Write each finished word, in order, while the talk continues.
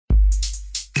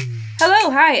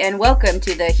Hello, hi, and welcome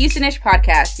to the Houstonish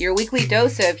Podcast, your weekly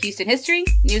dose of Houston history,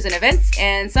 news and events,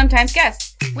 and sometimes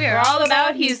guests. We're all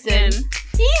about Houston.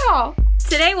 Yeehaw!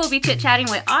 Today we'll be chit-chatting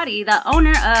with Audie, the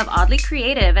owner of Oddly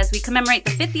Creative, as we commemorate the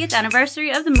 50th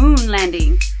anniversary of the moon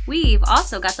landing. We've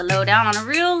also got the lowdown on a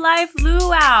real-life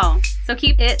luau, so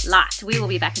keep it locked. We will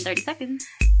be back in 30 seconds.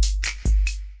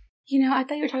 You know, I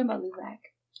thought you were talking about Lulac.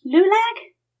 Lulac?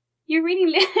 You're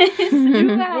reading lists. I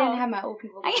didn't have my old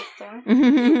people list on.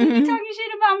 You talking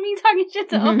shit about me, talking shit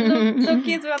to old little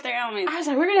kids about their elements. I was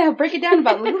like, we're going to break it down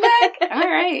about Lulac? All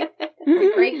right.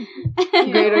 Great.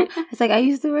 It's like, I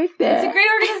used to work there. It's a great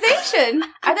organization.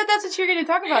 I thought that's what you were going to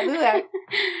talk about, Lulac.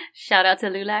 Shout out to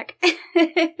Lulac.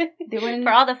 Doing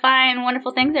for all the fine,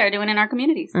 wonderful things they're doing in our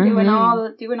communities. Doing all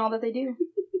that they do.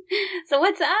 So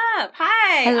what's up?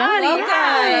 Hi. Hello.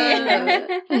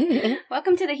 Hi.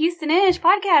 Welcome to the Houstonish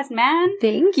Podcast, man.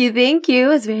 Thank you.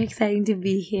 It's very exciting to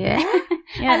be here.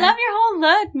 I love your whole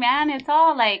look, man. It's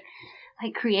all like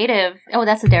creative. Oh,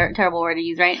 that's a terrible word to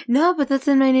use, right? No, but that's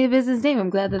in my new business name. I'm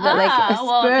glad that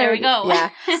well, there we go. Yeah.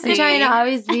 I'm trying to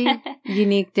always be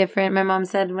unique, different. My mom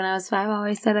said when I was 5, I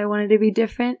always said I wanted to be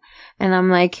different. And I'm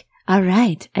like, all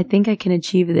right, I think I can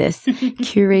achieve this.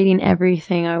 Curating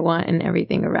everything I want and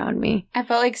everything around me. I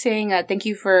felt like saying thank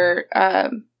you for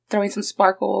throwing some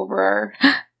sparkle over our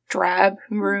drab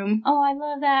room. Oh, I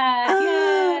love that.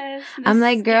 Yes. I'm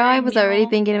like, girl, I was already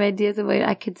thinking of ideas of what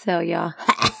I could sell y'all.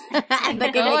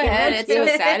 Go ahead. It's so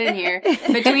sad in here.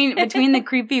 Between the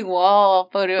creepy wall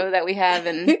photo that we have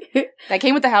and that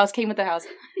came with the house.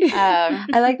 I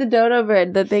like the dodo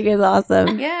bird. The thing is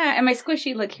awesome. Yeah, and my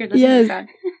squishy look here. Yes. Sound.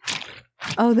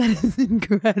 Oh, that is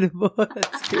incredible.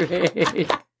 That's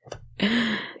great.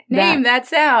 Name that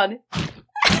sound.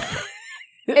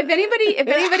 If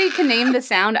anybody can name the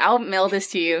sound, I'll mail this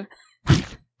to you. Isn't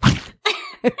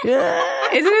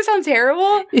it sound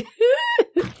terrible?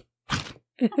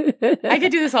 I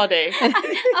could do this all day.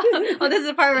 Oh, this is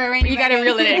the part where you gotta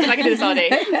reel it in, because I could do this all day.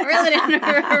 Reel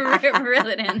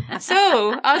it in.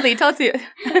 So, Oddly, tell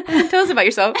us about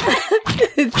yourself.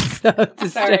 It's so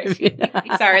disturbing.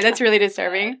 Sorry, that's really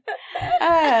disturbing.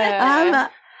 I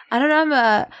don't know. I'm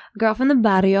a girl from the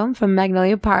barrio, from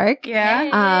Magnolia Park.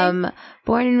 Yeah.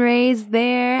 Born and raised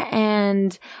there,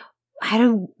 and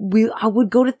I would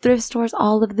go to thrift stores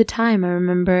all of the time. I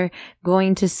remember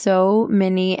going to so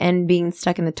many and being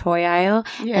stuck in the toy aisle,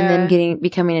 and then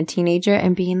becoming a teenager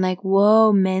and being like,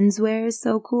 whoa, menswear is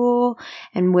so cool,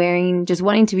 and just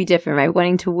wanting to be different, right?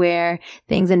 Wanting to wear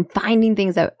things and finding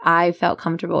things that I felt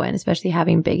comfortable in, especially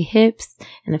having big hips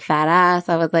and a fat ass.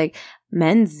 I was like,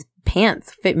 men's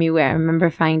pants fit me where. I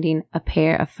remember finding a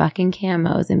pair of fucking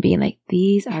camos and being like,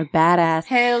 these are badass.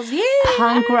 Hells yeah.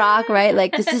 Punk rock, right?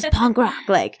 Like, this is punk rock.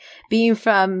 Like, being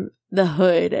from the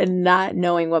hood and not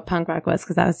knowing what punk rock was,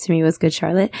 because that was, to me, was Good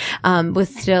Charlotte, was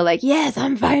still like, yes,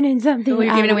 I'm finding something.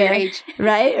 You're giving away your age.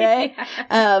 Right?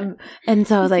 And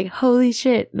so I was like, holy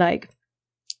shit. Like,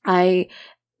 I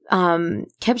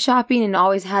kept shopping and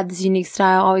always had this unique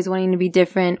style, always wanting to be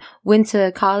different. Went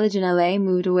to college in LA,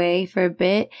 moved away for a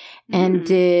bit, and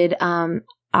did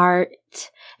art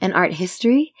and art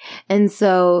history. And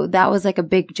so that was like a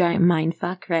big giant mind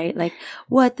fuck, right? Like,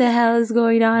 what the hell is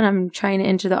going on? I'm trying to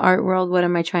enter the art world. What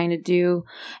am I trying to do?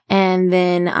 And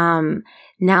then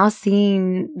now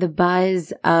seeing the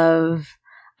buzz of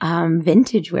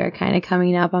vintage wear kind of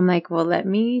coming up, I'm like, well, let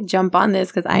me jump on this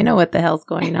because I know what the hell's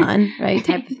going on, right?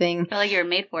 Type of thing. I feel like you were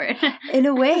made for it. In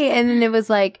a way. And then it was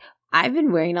like, I've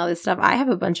been wearing all this stuff. I have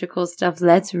a bunch of cool stuff.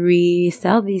 Let's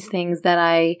resell these things that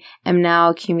I am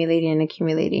now accumulating.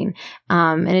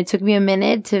 And it took me a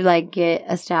minute to like get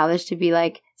established to be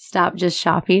like, stop just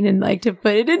shopping and like to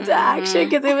put it into action,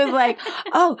 because it was like,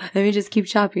 oh, let me just keep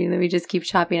shopping.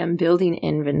 I'm building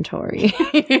inventory.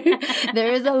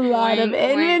 There is a lot of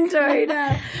inventory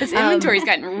now. This inventory's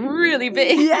gotten really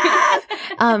big. Yeah.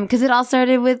 Because it all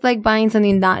started with like buying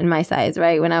something not in my size,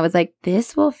 right? When I was like,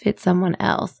 this will fit someone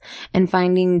else, and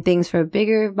finding things for a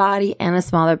bigger body and a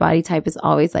smaller body type is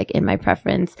always like in my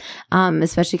preference.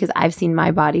 Especially because I've seen my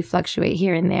body fluctuate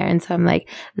here and there. And so I'm like,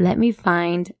 let me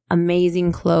find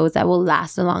amazing clothes that will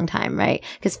last a long time, right?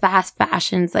 Because fast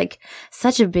fashion's like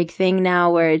such a big thing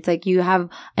now, where it's like you have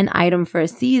an item for a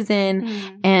season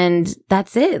and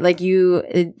that's it. Like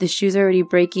the shoe's are already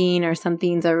breaking or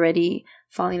something's already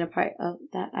falling apart. Oh,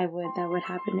 that would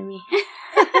happen to me.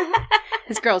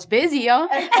 This girl's busy, y'all.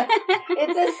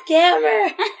 It's a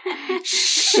scammer.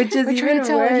 Shh. We're trying to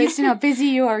tell Houston how busy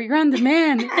you are. You're on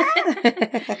demand.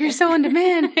 You're so on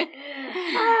demand.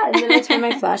 And then I turn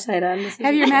my flashlight on.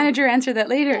 Have your manager answer that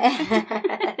later.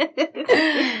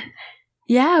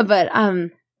 Yeah, but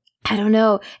I don't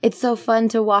know. It's so fun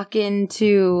to walk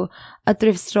into a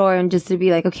thrift store and just to be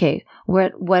like, okay,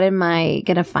 what am I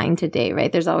going to find today,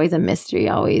 right? There's always a mystery,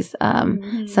 always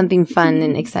something fun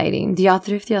and exciting. Do y'all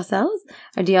thrift yourselves?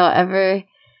 Or do y'all ever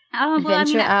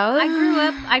venture out?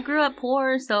 I grew up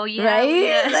poor, so yeah.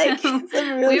 Right? Like,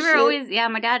 we were always,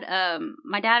 my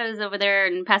dad was over there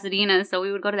in Pasadena, so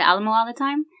we would go to the Alamo all the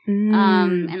time.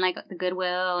 And like the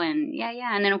Goodwill and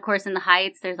and then of course in the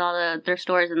Heights, there's all the thrift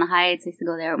stores in the Heights. I used to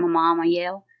go there with my mom on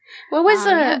Yale. What was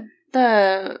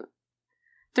the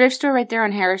thrift store right there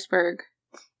on Harrisburg?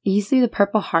 It used to be the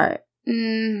Purple Heart.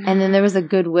 And then there was a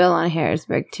Goodwill on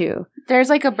Harrisburg too. There's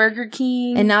like a Burger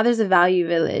King. And now there's a Value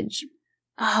Village.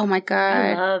 Oh my God.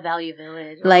 I love Value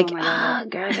Village. Like, God.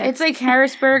 It's like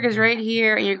Harrisburg is right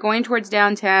here, and you're going towards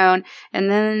downtown, and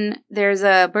then there's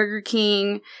a Burger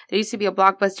King. There used to be a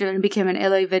Blockbuster, and it became an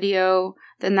LA Video.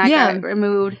 Then that got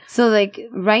removed. So, like,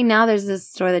 right now there's this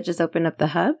store that just opened up, the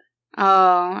Hub. Oh,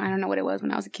 I don't know what it was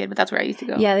when I was a kid, but that's where I used to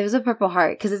go. Yeah, there was a Purple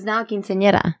Heart, because it's now a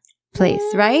quinceañera place,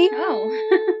 right?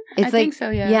 Oh. It's I think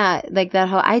so, yeah. Yeah, like that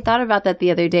whole... I thought about that the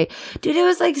other day. Dude, it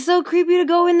was like so creepy to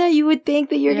go in there. You would think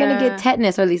that you're going to get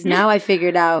tetanus, or at least now I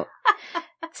figured out,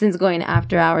 since going to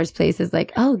after hours places,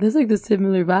 like, oh, there's like the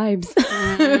similar vibes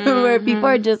where people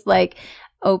are just like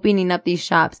opening up these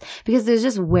shops, because there's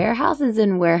just warehouses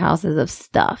and warehouses of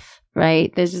stuff,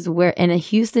 right? There's just and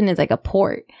Houston is like a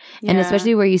port. And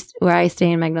especially where I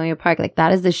stay in Magnolia Park, like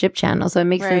that is the ship channel. So it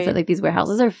makes sense that like these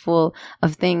warehouses are full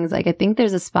of things. Like I think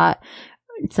there's a spot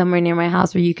somewhere near my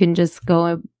house where you can just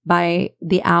go by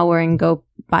the hour and go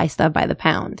buy stuff by the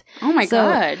pound. Oh my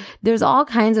God. There's all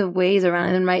kinds of ways around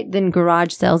it. And then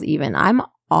garage sales even. I'm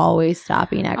always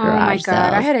stopping at garage sales. Oh my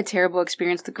God. I had a terrible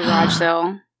experience with the garage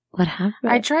sale. What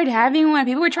happened? I tried having one.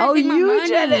 People were trying to take my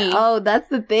money. Oh, that's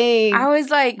the thing. I was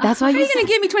like, that's why you're going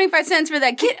to give me 25 cents for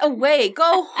that? Get away.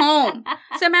 Go home.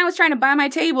 Some man was trying to buy my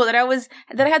table that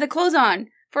I had the clothes on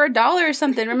for $1 or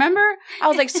something. Remember? I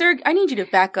was like, sir, I need you to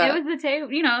back up. It was the table,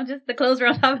 just the clothes were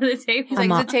on top of the table. He's like,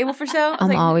 is the table for sale?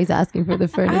 I'm always asking for the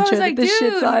furniture like, that the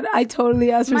shit's on. I totally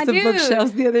asked for some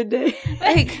bookshelves the other day.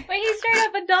 Like, but he straight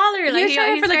up $1. He was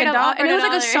trying for like $1, and it was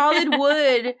like a solid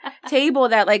wood table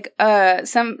that like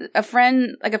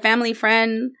a family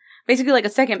friend, basically like a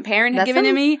second parent had given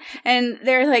to me, and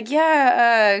they're like,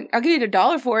 I'll give you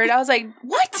 $1 for it. I was like,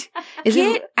 what?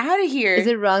 Get out of here. Is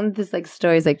it wrong that this like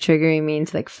story is like triggering me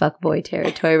into like fuckboy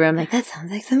territory where I'm like, that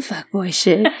sounds like some fuckboy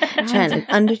shit, trying to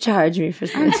undercharge me for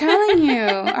something. I'm telling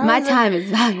you. My time is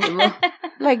valuable.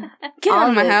 Like, get out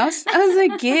of my house. I was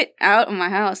like, get out of my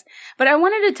house. But I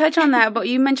wanted to touch on that, but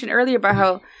you mentioned earlier about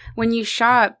how when you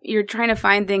shop, you're trying to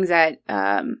find things that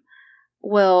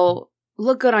will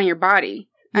look good on your body.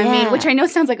 I mean, which I know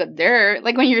sounds like a dirt.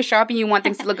 Like when you're shopping, you want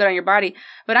things to look good on your body.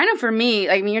 But I know for me,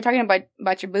 like when you're talking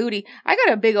about your booty, I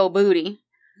got a big old booty.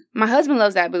 My husband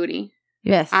loves that booty.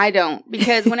 Yes. I don't.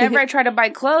 Because whenever I try to buy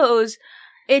clothes,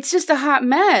 it's just a hot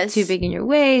mess. Too big in your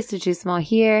waist or too small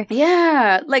here.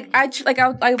 Yeah. Like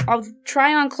I'll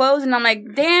try on clothes and I'm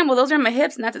like, damn, well, those are my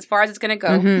hips and that's as far as it's going to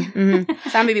go.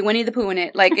 So I'm maybe Winnie the Pooh in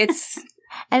it. Like it's...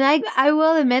 And I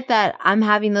will admit that I'm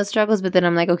having those struggles, but then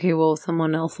I'm like, okay, well,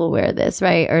 someone else will wear this,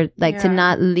 right? Or like to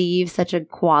not leave such a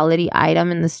quality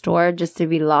item in the store just to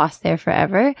be lost there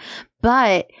forever.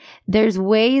 But there's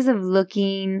ways of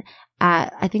looking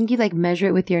at, I think you like measure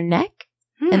it with your neck.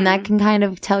 And that can kind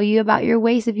of tell you about your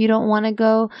waist if you don't want to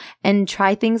go and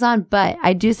try things on. But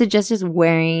I do suggest just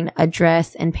wearing a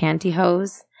dress and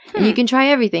pantyhose. And you can try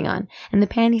everything on. And the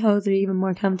pantyhose are even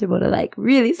more comfortable to like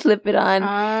really slip it on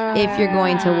if you're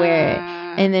going to wear it.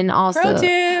 And then also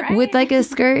with like a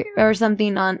skirt or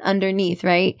something on underneath,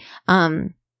 right?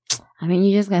 I mean,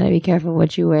 you just gotta be careful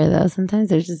what you wear, though. Sometimes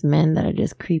there's just men that are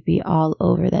just creepy all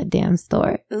over that damn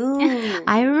store. Ooh.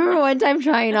 I remember one time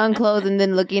trying on clothes and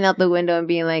then looking out the window and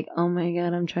being like, oh my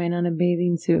God, I'm trying on a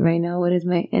bathing suit right now.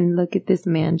 And look at this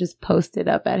man just posted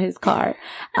up at his car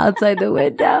outside the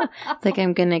window. It's like,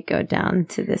 I'm gonna go down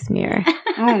to this mirror.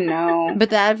 Oh no.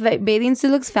 But that bathing suit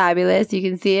looks fabulous. You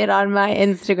can see it on my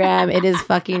Instagram. It is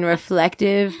fucking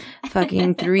reflective,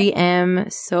 fucking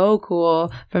 3M. So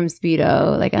cool from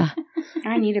Speedo. Like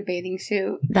I need a bathing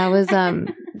suit. That was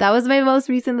my most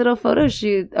recent little photo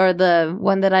shoot, or the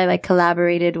one that I like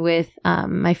collaborated with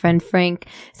my friend Frank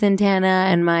Santana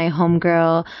and my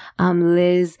homegirl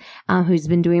Liz, who's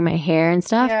been doing my hair and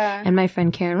stuff, and my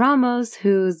friend Karen Ramos,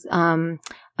 who's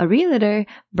a realtor,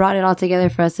 brought it all together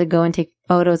for us to go and take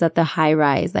photos at the high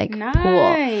rise, like Nice. pool.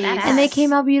 And they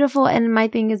came out beautiful. And my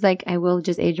thing is like, I will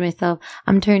just age myself.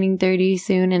 I'm turning 30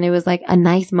 soon. And it was like a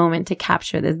nice moment to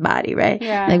capture this body, right?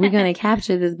 Yeah. Like we're going to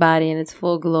capture this body in its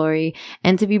full glory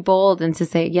and to be bold and to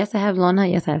say, yes, I have lona.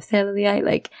 Yes, I have cellulite.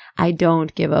 Like I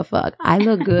don't give a fuck. I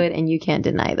look good and you can't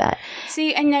deny that.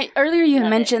 See, and earlier you had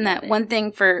mentioned that one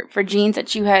thing for jeans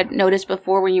that you had noticed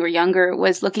before when you were younger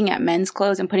was looking at men's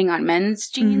clothes and putting on men's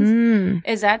jeans. Mhm.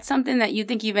 Is that something that you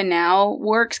think even now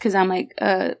works? Because I'm like,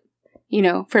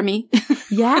 for me.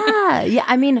 Yeah. Yeah.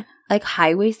 I mean, like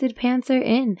high-waisted pants are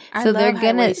in. I So love they're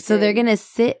gonna high-waisted.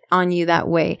 sit on you that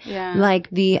way. Yeah. Like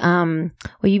the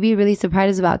what you'd be really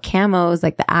surprised about camos,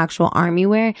 like the actual army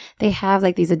wear, they have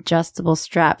like these adjustable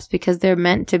straps because they're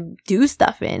meant to do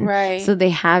stuff in. Right. So they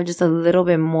have just a little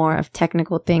bit more of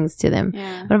technical things to them.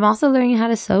 Yeah. But I'm also learning how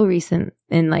to sew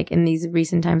in these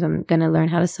recent times I'm gonna learn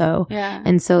how to sew. Yeah.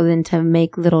 And so then to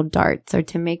make little darts or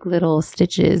to make little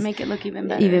stitches Make it look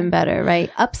even better. right?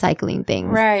 Upcycling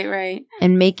things. Right.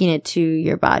 And making it to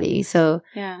your body. So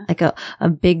Yeah. like a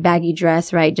big baggy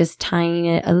dress, right? Just tying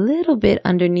it a little bit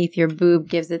underneath your boob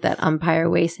gives it that umpire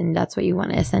waist, and that's what you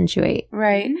want to accentuate.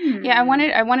 Right. Yeah, I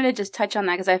wanted to just touch on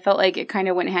that because I felt like it kind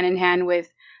of went hand in hand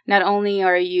with not only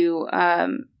are you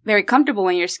very comfortable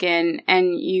in your skin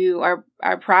and you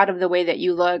are proud of the way that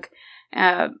you look,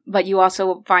 but you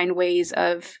also find ways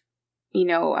of,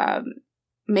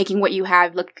 making what you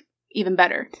have look even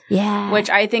better. Yeah. Which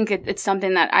I think it's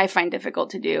something that I find difficult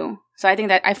to do. So I think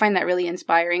that I find that really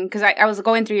inspiring because I was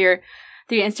going through your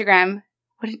Instagram.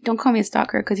 Don't call me a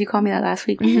stalker because you called me that last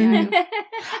week.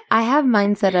 I have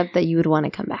mine set up that you would want to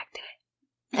come back to it.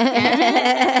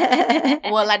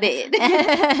 Well, I did.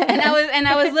 and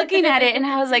I was looking at it and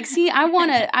I was like, see, I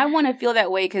want to feel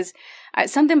that way because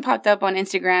something popped up on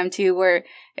Instagram too where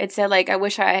it said like, I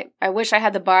wish I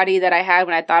had the body that I had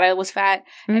when I thought I was fat.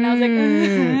 And I was like,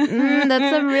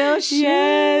 that's some real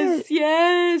shit.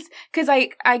 Yes. Cause I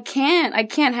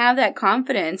can't have that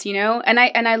confidence, and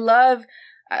I love,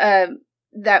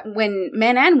 that when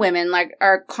men and women like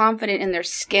are confident in their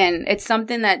skin, it's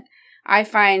something that I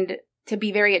find to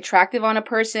be very attractive on a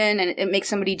person, and it makes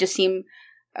somebody just seem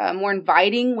more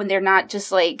inviting when they're not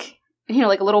just like,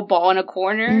 like a little ball in a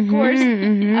corner, of course.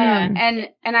 And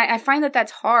I find that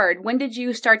that's hard. When did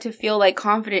you start to feel like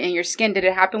confident in your skin? Did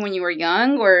it happen when you were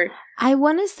young or? I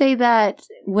want to say that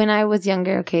when I was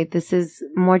younger, okay, this is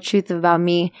more truth about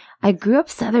me. I grew up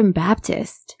Southern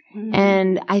Baptist.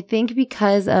 And I think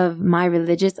because of my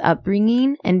religious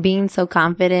upbringing and being so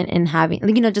confident in having,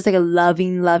 just like a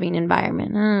loving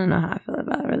environment. I don't know how I feel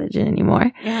about religion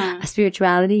anymore. Yeah.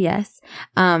 Spirituality, yes.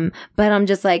 But I'm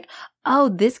just like, oh,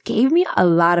 this gave me a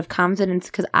lot of confidence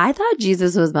because I thought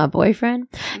Jesus was my boyfriend.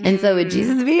 And so with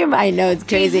Jesus being, I know it's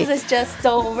crazy. Jesus is just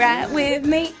so right with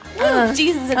me.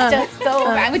 Jesus is just so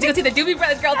right. I went to go see the Doobie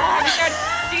Brothers girls.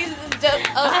 Jesus is just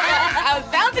I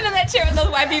was bouncing in that chair with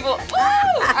those white people. Woo!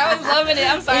 I was loving it.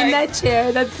 I'm sorry. In that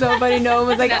chair, that's so funny. No one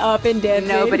was like up and dancing.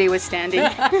 Nobody was standing.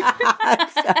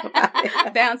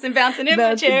 Bouncing in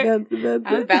my chair.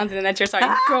 I was bouncing in that chair. Sorry,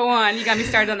 go on. You got me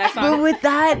started on that song. But with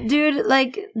that, dude,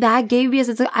 like that gave me a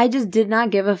sense of, I just did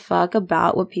not give a fuck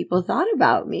about what people thought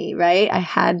about me, right? I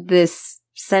had this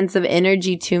sense of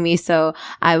energy to me, so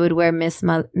I would wear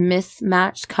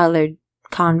mismatched colored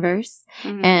Converse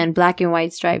and black and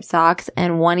white striped socks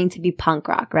and wanting to be punk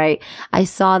rock, right? I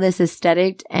saw this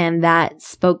aesthetic and that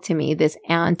spoke to me, this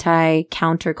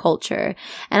anti-counterculture.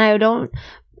 And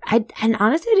and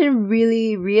honestly, I didn't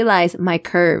really realize my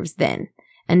curves then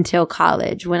until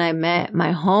college when I met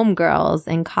my homegirls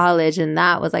in college. And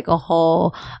that was like a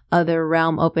whole other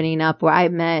realm opening up where I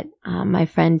met my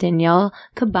friend Danielle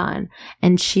Caban,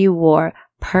 and she wore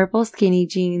purple skinny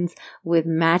jeans with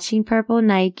matching purple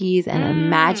Nikes and a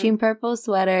matching purple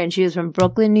sweater. And she was from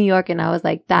Brooklyn, New York. And I was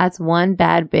like, that's one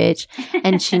bad bitch.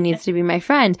 And she needs to be my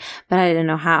friend. But I didn't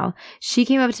know how. She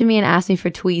came up to me and asked me for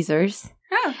tweezers.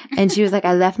 Oh. And she was like,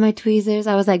 I left my tweezers.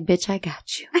 I was like, bitch, I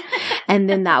got you. And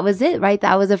then that was it, right?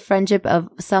 That was a friendship of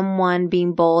someone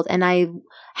being bold. And I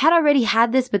had already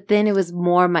had this, but then it was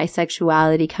more my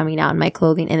sexuality coming out in my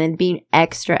clothing and then being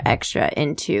extra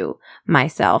into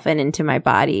myself and into my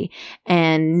body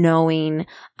and knowing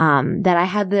that I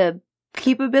had the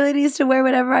capabilities to wear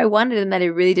whatever I wanted and that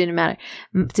it really didn't matter.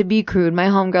 To be crude, my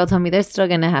homegirl told me they're still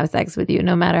going to have sex with you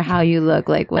no matter how you look,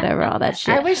 like whatever, all that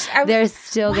shit. They're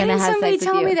still going to have sex with you. Why didn't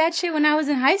somebody tell me that shit when I was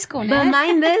in high school? But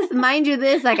mind you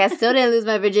this, like I still didn't lose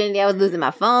my virginity. I was losing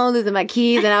my phone, losing my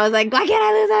keys, and I was like, why can't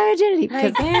I lose my virginity?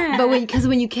 Because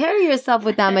when you carry yourself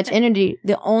with that much energy,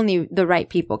 the right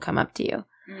people come up to you.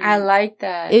 I like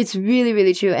that. It's really,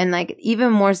 really true. And like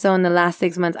even more so in the last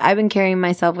 6 months, I've been carrying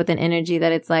myself with an energy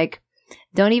that it's like,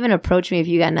 don't even approach me if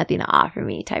you got nothing to offer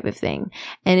me type of thing.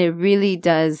 And it really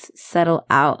does settle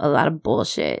out a lot of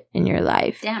bullshit in your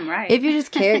life. Damn right. If you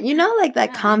just care, like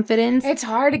that confidence. It's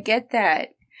hard to get that.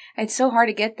 It's so hard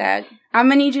to get that. I'm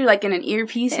gonna need you like in an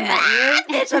earpiece in my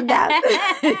ear. It's a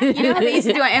that. You know how they used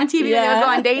to do on MTV when they would go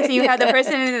on dates and you have the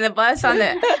person in the bus on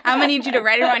the. I'm gonna need you to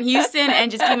ride around Houston and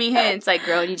just give me hints. Like,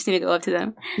 girl, you just need to go up to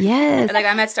them. Yes. Like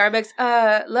I'm at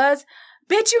Starbucks. Luz,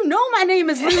 bitch, you know my name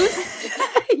is Luz.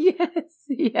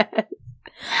 Yes.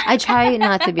 I try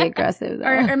not to be aggressive though.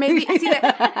 Or maybe see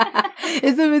that.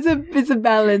 It's a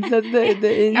balance. That's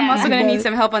the I'm also gonna need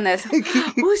some help on this.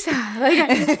 Usa. Like,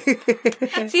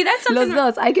 see, that's something.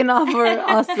 Los dos. I can offer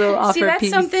see, that's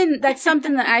peace.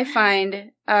 something that I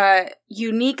find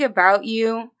unique about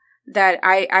you that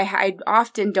I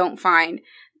often don't find.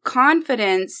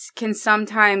 Confidence can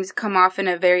sometimes come off in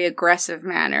a very aggressive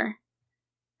manner.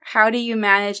 How do you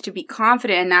manage to be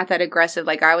confident and not that aggressive?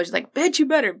 Like I was like, bitch, you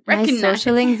better recognize. My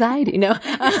social anxiety. No.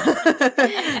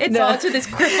 It's all to this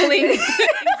crippling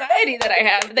anxiety that I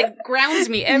have that grounds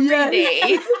me every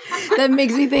day. That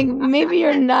makes me think maybe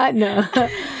you're not. No.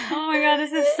 Oh my God,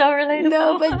 this is so relatable.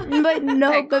 No, but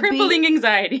no, but crippling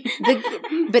anxiety.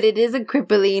 But it is a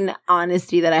crippling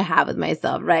honesty that I have with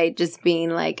myself, right? Just being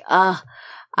like, I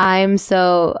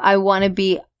want to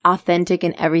be authentic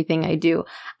in everything I do.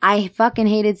 I fucking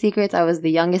hated secrets. I was the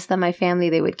youngest of my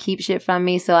family. They would keep shit from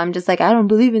me. So I'm just like, I don't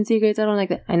believe in secrets. I don't like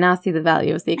that. I now see the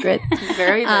value of secrets.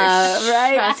 Very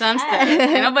right. Some stuff.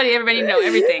 Everybody know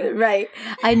everything. Right.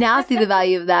 I now see the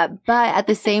value of that. But at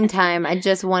the same time, I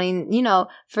just wanting,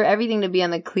 for everything to be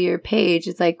on the clear page,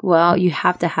 it's like, well, you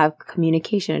have to have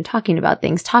communication and talking about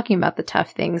the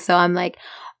tough things. So I'm like,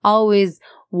 always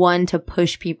one to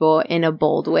push people in a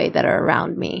bold way that are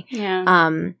around me. Yeah.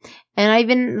 And I've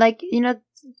been like,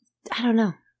 I don't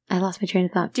know. I lost my train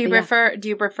of thought. Do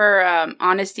you prefer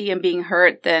honesty and being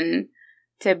hurt than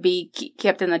to be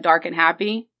kept in the dark and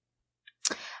happy?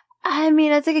 I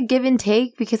mean, it's like a give and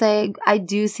take because I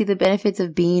do see the benefits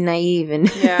of being naive and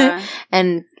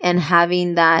and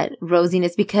having that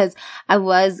rosiness because I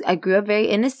grew up very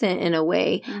innocent in a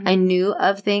way. Mm-hmm. I knew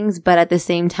of things, but at the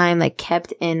same time, like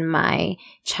kept in my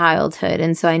childhood.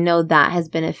 And so I know that has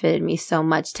benefited me so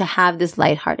much to have this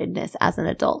lightheartedness as an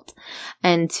adult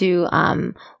and to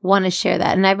want to share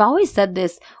that. And I've always said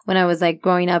this when I was like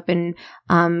growing up and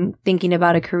thinking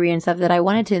about a career and stuff that I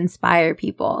wanted to inspire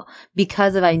people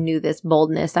because I knew this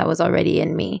boldness that was already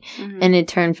in me. Mm-hmm. And it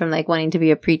turned from like wanting to be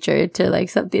a preacher to like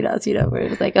something else, where it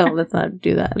was like, oh, let's not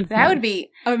do that. That would be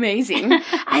amazing. And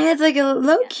it's like a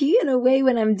low key in a way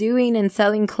when I'm doing and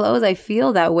selling clothes, I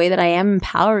feel that way that I am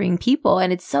empowering people.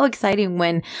 And it's so exciting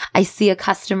when I see a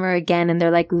customer again and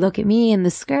they're like, look at me in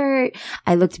the skirt.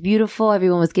 I looked beautiful.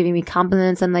 Everyone was giving me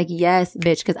compliments. I'm like, yes,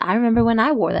 bitch. Cause I remember when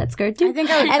I wore that skirt too. I think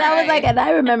I would and I was like, and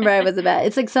I remember I was about,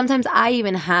 it's like sometimes I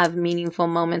even have meaningful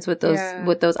moments with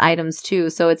those items too.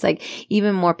 So it's like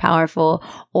even more powerful.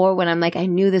 Or when I'm like, I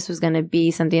knew this was going to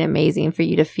be something amazing for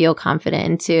you to feel confident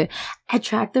and to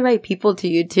attract the right people to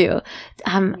you too.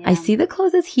 I see the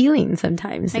clothes as healing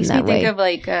sometimes. Makes in that me think way. of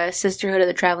like Sisterhood of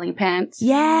the Traveling Pants.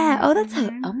 Yeah. Oh, that's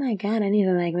oh my God. I need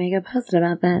to like make a post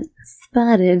about that.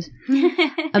 Spotted.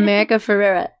 America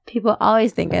Ferrera. People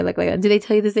always think I look like that. Do they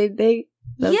tell you the same thing?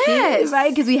 Yes. Right?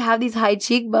 Because we have these high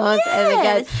cheekbones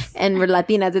and we're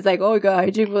Latinas. It's like, oh, we got high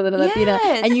cheekbones and a Latina.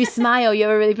 And you smile. You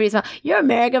have a really pretty smile. You're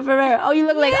America Ferrera. Oh, you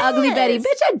look like Ugly Betty.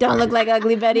 Bitch, I don't look like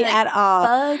Ugly Betty at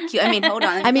all. Fuck you. I mean, hold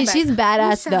on. I mean, she's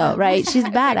badass though, right? She's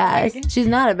badass. She's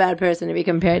not a bad person to be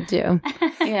compared to.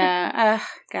 Yeah.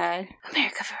 God.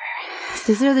 America Ferrera.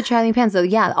 Sister of the Traveling Pants. So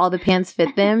yeah, all the pants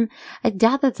fit them. I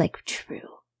doubt that's like true.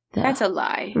 Though. That's a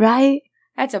lie. Right?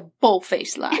 That's a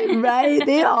bull-faced lie. Right?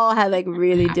 They all had like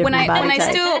really different body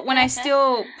types. When I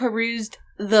still perused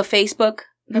the Facebook,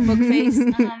 the book face,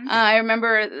 I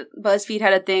remember BuzzFeed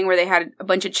had a thing where they had a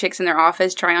bunch of chicks in their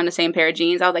office trying on the same pair of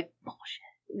jeans. I was like,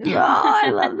 bullshit. Oh, I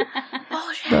love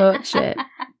that. Bullshit.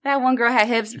 That one girl had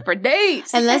hips for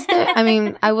days. Unless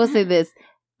I will say this.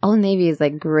 Old Navy is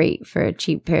like great for a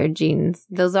cheap pair of jeans.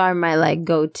 Those are my like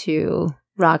go-to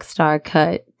rock star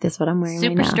cut. That's what I'm wearing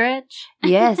right now. Super stretch?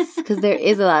 Yes, because there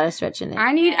is a lot of stretch in it.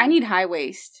 I need high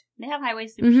waist. They have high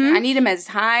waist super stretch. I need them as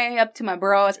high up to my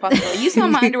bra as possible. You saw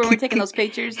my underwear when we were taking those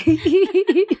pictures.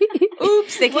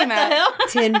 Oops, they came out. Hell?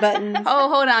 10 buttons. Oh,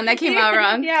 hold on, that came out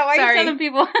wrong. Yeah, why are you telling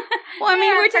people? Well, I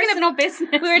mean, we were business.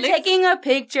 taking a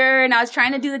picture, and I was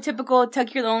trying to do the typical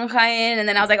tuck your lonja in, and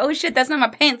then I was like, oh shit, that's not my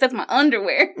pants, that's my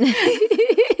underwear.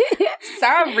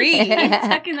 Sorry.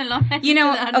 Tucking the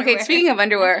lonja. Okay, speaking of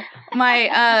underwear,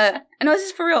 no, this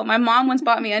is for real. My mom once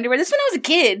bought me underwear. This is when I was a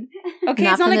kid. Okay,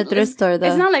 Not it's not from like the thrift store, though.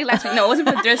 It's not like last week. No, it wasn't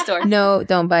from the thrift store. No,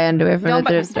 don't buy underwear from the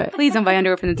thrift store. Please don't buy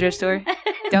underwear from the thrift store.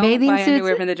 Don't Bathing buy suits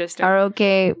underwear from the thrift store. Are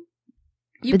okay.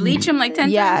 You bleach them like 10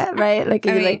 times. Yeah, right. Like I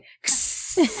you mean, like.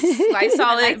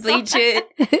 Lysol it, bleach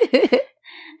it.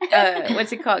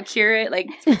 What's it called? Cure it. Like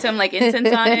put some like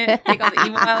incense on it. Take all the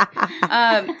evil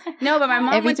out. No, but my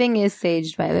mom. Everything is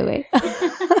saged, by the way.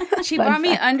 She Fun bought me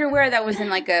fact. underwear that was in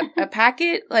like a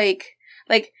packet, like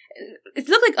it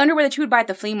looked like underwear that you would buy at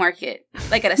the flea market,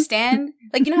 like at a stand.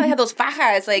 Like, you know how they have those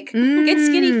fajas, like Get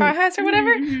Skinny fajas or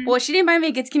whatever? Well, she didn't buy me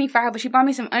a Get Skinny faja, but she bought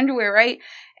me some underwear, right?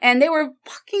 And they were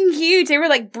fucking huge. They were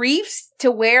like briefs to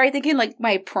wear, I think, in like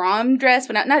my prom dress,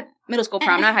 but not middle school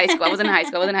prom, not high school. I wasn't in high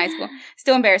school.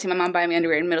 Still embarrassing my mom buying me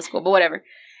underwear in middle school, but whatever.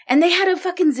 And they had a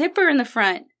fucking zipper in the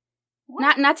front.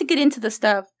 Not to get into the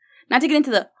stuff. Not to get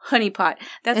into the honey pot.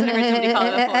 That's what I heard somebody call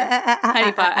it before.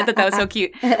 Honey pot. I thought that was so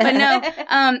cute. But no,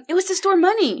 it was to store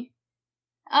money.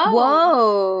 Oh.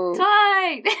 Whoa.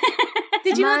 Tight.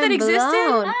 Did you know that Mind existed?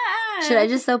 blown. Should I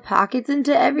just sew pockets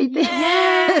into everything?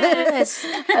 Yes. So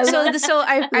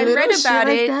I read about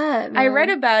it. I read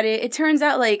it. about it. It turns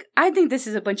out, like, I think this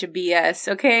is a bunch of BS,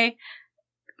 okay?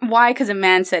 Why? Because a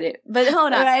man said it. But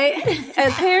hold on. Right?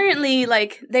 Apparently,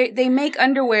 like, they make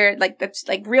underwear, like, that's,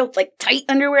 like, real, like, tight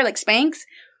underwear, like Spanx,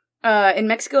 in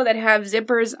Mexico that have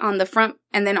zippers on the front,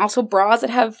 and then also bras that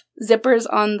have zippers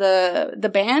on the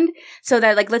band, so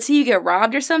that, like, let's say you get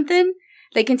robbed or something,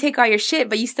 they can take all your shit,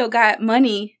 but you still got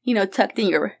money, you know, tucked in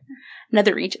your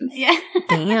nether regions. Yeah.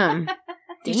 Damn.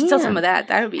 You should sell some of that.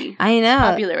 That would be I know.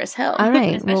 popular as hell. All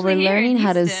right. Well, we're Especially here in learning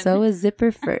how to Houston. sew a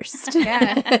zipper first.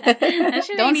 Yeah. That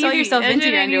shit Don't ain't sew easy. yourself That into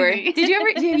shit your ain't underwear.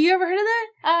 easy. Have you ever heard of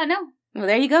that? No. Well,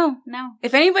 there you go. No.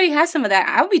 If anybody has some of that,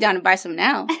 I would be down to buy some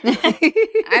now.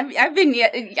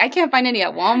 I can't find any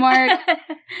at Walmart,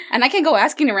 and I can go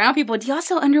asking around people. Do y'all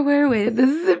sell underwear with The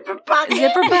zipper pocket.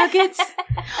 zipper pockets?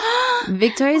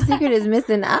 Victoria's Secret is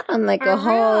missing out on like For a real,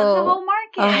 whole. the whole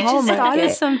market. a I whole just thought of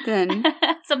market. something.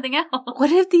 Something else.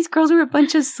 What if these girls were a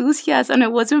bunch of sucias and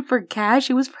it wasn't for cash?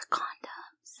 It was for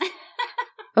condoms.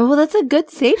 Oh, well, that's a good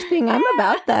safe thing. I'm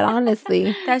about that,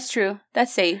 honestly. That's true.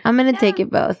 That's safe. I'm gonna take it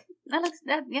both. That looks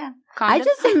yeah. I Condoms?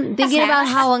 just am thinking about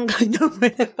Snacks? how uncomfortable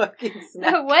a fucking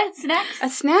snack. What snacks? A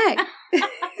snack. I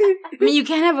mean, you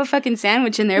can't have a fucking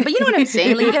sandwich in there, but you know what I'm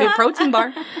saying. Like, you get a protein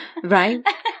bar. Right?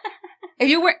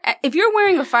 If you're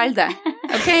wearing a falda,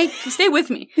 okay, stay with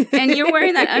me, and you're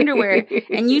wearing that underwear,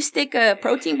 and you stick a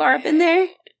protein bar up in there,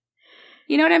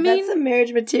 you know what I mean? That's some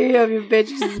marriage material, you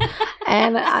bitches.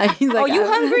 And he's like, Oh, you I'm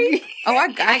hungry? Oh, I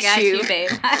got, I got you, you. babe.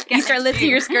 You start lifting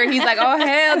your skirt. He's like, "Oh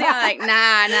hell yeah!" I'm like,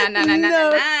 nah.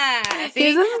 No.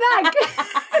 See, Here's a snack.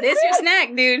 this your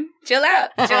snack, dude. Chill out.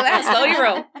 Slow your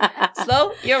roll.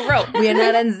 Slow your roll. We are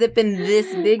not unzipping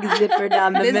this big zipper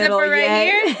down the This middle zipper right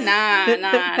yet. here? Nah.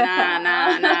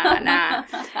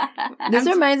 This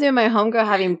reminds me of my homegirl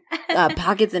having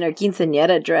pockets in her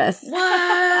quinceañera dress.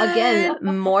 What? Again,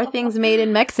 more things made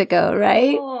in Mexico,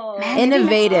 right? Oh. Man,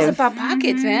 Innovative. It's about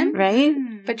pockets, man. Right?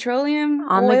 Petroleum,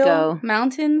 On the oil, go.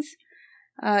 mountains,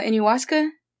 ayahuasca.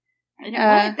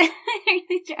 What?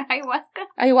 Ayahuasca?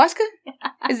 Ayahuasca?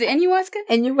 Is it ayahuasca?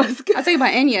 And you was I'll tell you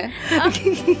about Enya.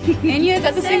 Enya, is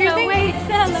that the singer thing?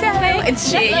 Sell away. It's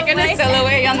shit. You're gonna sell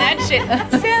away on that shit.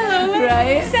 Sell away.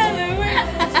 Right? Sell away.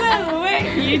 Sell away.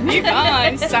 You're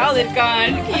gone. Solid gone.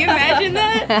 Can you imagine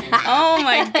that? Oh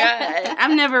my god.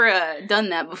 I've never done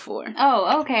that before.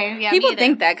 Oh, okay. Yeah, People me either.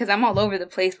 think that because I'm all over the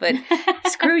place, but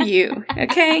screw you.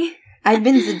 Okay. I've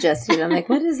been suggested. I'm like,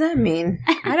 what does that mean?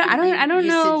 I don't You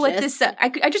know what this.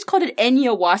 I just called it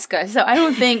ayahuasca, so I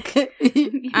don't think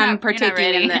I'm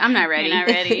partaking in that. I'm not ready. You're not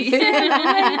ready.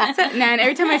 Nah, and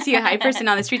every time I see a high person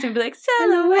on the streets, I'm gonna be like,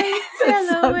 "Sail away,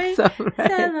 sail away, So right.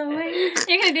 sail away."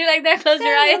 You're gonna do like that? Close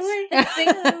your eyes.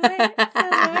 Sail away,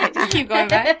 sail away. Just keep going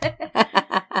back,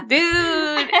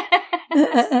 dude.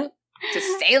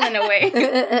 Just sailing away.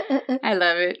 I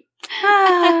love it.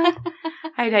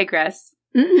 I digress.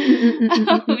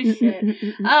 Oh shit.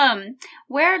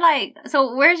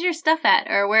 Where's your stuff at?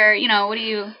 Or where, what do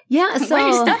you Yeah, so Where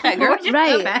your stuff at, girl? Where's your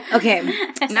right. stuff at? Okay.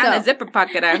 Not in a zipper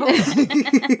pocket, I hope.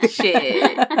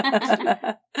 Shit.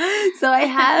 So I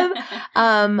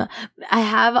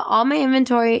have all my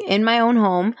inventory in my own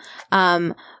home.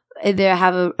 There I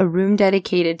have a room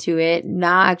dedicated to it.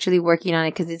 Not actually working on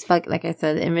it because it's like I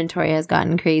said, the inventory has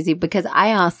gotten crazy because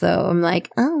I also am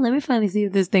like, let me finally see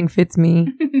if this thing fits me.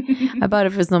 I bought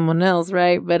it for someone else,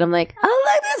 right? But I'm like,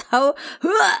 look, this how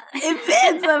it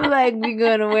fits. I'm like, we're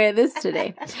going to wear this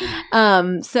today.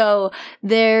 So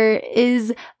there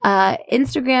is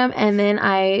Instagram, and then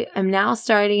I am now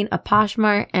starting a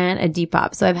Poshmark and a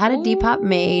Depop. So I've had a Depop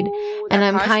made, and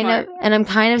I'm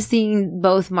kind of seeing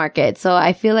both markets. So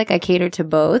I feel like I cater to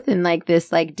both, and like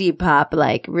this like Depop,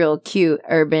 like real cute,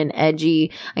 urban,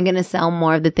 edgy. I'm going to sell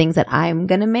more of the things that I'm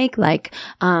going to make, like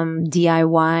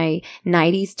DIY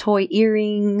 90s toy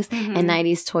earrings and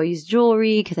 90s toys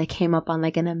jewelry, because I came up on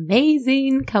like an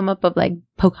amazing come up of like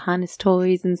Pocahontas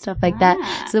toys and stuff like that.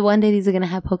 So one day these are going to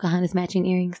have Pocahontas matching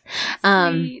earrings.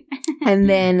 And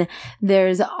then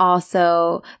there's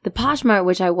also the Poshmark,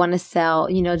 which I want to sell,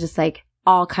 you know, just like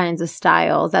all kinds of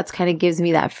styles. That's kind of gives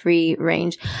me that free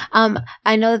range.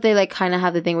 I know that they like kind of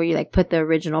have the thing where you like put the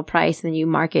original price and then you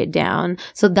mark it down.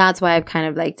 So that's why I've kind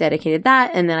of like dedicated that.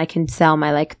 And then I can sell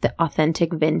my like the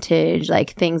authentic vintage,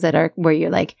 like things that are where you're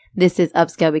like, this is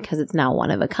upscale because it's now one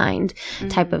of a kind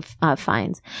type of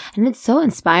finds. And it's so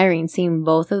inspiring seeing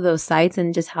both of those sites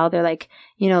and just how they're like,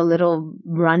 you know, little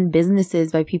run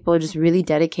businesses by people just really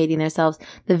dedicating themselves.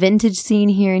 The vintage scene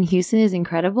here in Houston is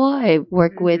incredible. I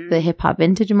work with the hip hop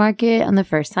vintage market on the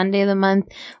first Sunday of the month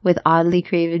with Oddly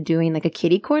Creative doing like a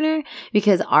kitty corner,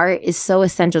 because art is so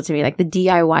essential to me. Like the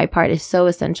DIY part is so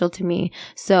essential to me.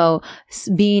 So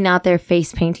being out there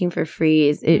face painting for free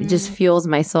it just fuels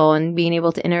my soul, and being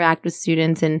able to interact with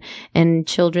students and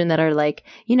children that are like,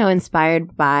 you know,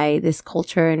 inspired by this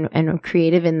culture and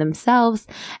creative in themselves,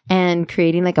 and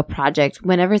creating like a project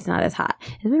whenever it's not as hot.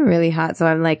 It's been really hot, so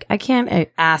I'm like, I can't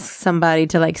ask somebody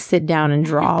to like sit down and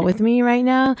draw with me right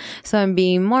now. So I'm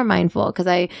being more mindful, because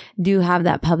I do have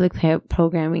that public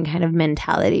programming kind of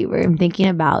mentality where I'm thinking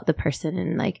about the person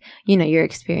and like, you know, your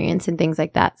experience and things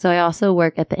like that. So I also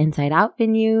work at the Inside Out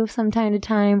venue from time to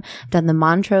time. I've done the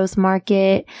Montrose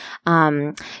market.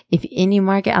 If any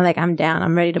market, I'm down.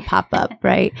 I'm ready to pop up,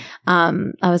 right?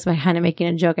 I was kind of making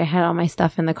a joke. I had all my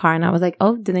stuff in the car, and I was like,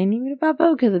 oh, do they need me to pop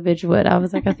up? Because the bitch would. I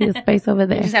was like, I see a space over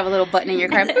there. You just have a little button in your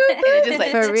car. Boop, boop, and it just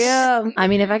like, for real. I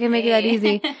mean, if I can make it that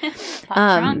easy.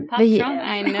 Pop trunk.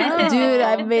 I know. Dude,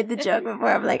 I've made the joke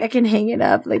before. I'm like, I can hang it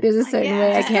up. Like, there's a certain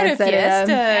way I can't set it up.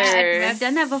 Yeah, I've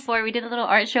done that before. We did a little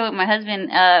art show with my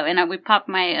husband, and we popped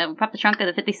the trunk of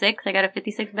the 56. I got a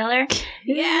 56 Bel Air.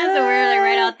 Yeah, so we're like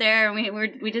right out there,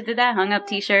 and we just did that. Hung up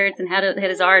T-shirts and had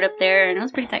his art up there, and it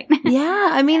was pretty tight. Yeah,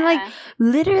 I mean, like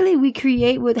literally, we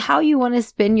create with how you want to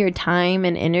spend your time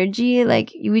and energy.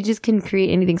 Like, we just can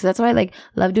create anything. So that's why I like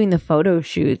love doing the photo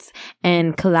shoots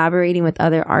and collaborating with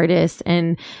other artists,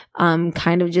 and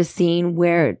kind of just seeing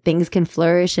where things can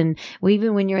flourish. And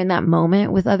even when you're in that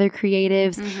moment with other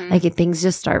creatives, like things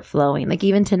just start flowing. Like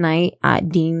even tonight at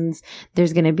Dean's,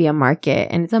 there's going to be a market,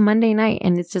 and it's a Monday night,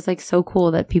 and it's just like so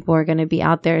cool that people are going to be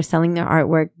out there selling their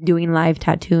artwork, doing live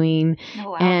tattooing.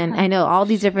 Oh, wow. And I know all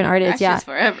these different artists. That's just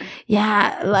forever.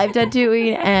 Yeah. Live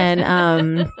tattooing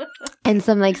and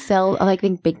some like sell like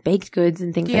big baked goods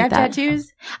and things like that. Do you have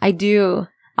tattoos? I do.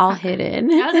 All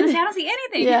hidden. I was going to say, I don't see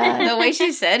anything. Yeah. The way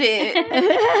she said it.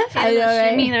 I know,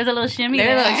 right? There's a little shimmy.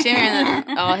 There's a little shimmy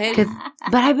and all hidden.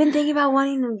 But I've been thinking about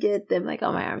wanting to get them like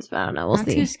on my arms, but I don't know. We'll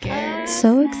see. I'm too scared.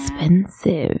 So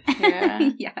expensive.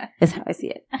 Yeah. That's how I see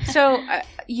it. So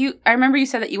I remember you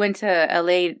said that you went to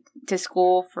LA to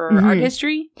school for art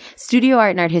history? Studio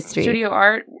art and art history. Studio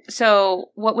art.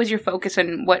 So what was your focus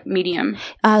in what medium?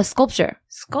 Sculpture.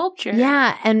 Sculpture.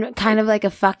 Yeah, and kind of like a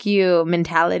fuck you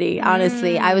mentality,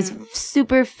 honestly. I was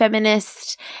super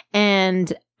feminist,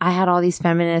 and I had all these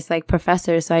feminist like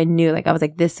professors, so I knew like I was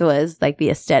like this was like the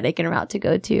aesthetic and route to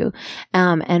go to.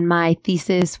 And my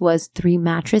thesis was 3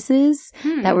 mattresses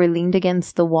that were leaned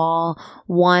against the wall.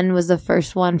 One was the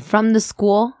first one from the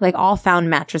school, like all found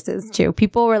mattresses too.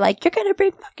 People were like, "You're gonna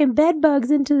bring fucking bed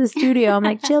bugs into the studio." I'm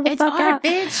like, "Chill the fuck out,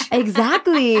 bitch."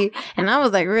 Exactly. And I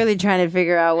was like really trying to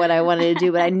figure out what I wanted to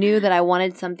do, but I knew that I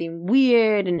wanted something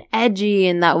weird and edgy,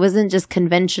 and that wasn't just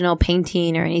conventional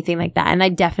painting or anything like that. And I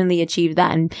definitely achieved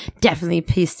that, and definitely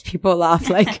pissed people off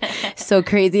like so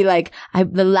crazy. Like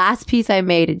the last piece I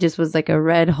made, it just was like a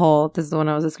red hole. This is the one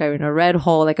I was describing, a red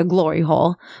hole, like a glory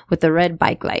hole with a red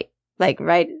bike light. Like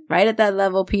right at that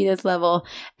level, penis level.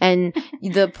 And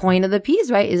the point of the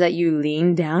piece, right, is that you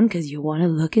lean down because you want to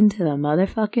look into the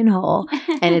motherfucking hole.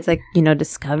 And it's like, you know,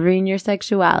 discovering your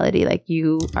sexuality. Like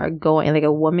you are going, like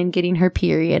a woman getting her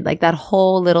period, like that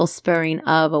whole little spurring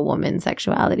of a woman's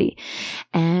sexuality.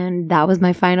 And that was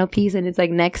my final piece. And it's like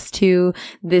next to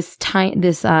this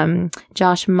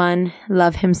Josh Munn,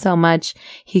 love him so much.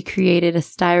 He created a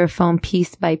styrofoam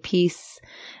piece by piece,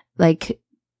 like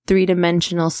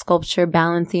 3-dimensional sculpture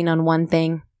balancing on one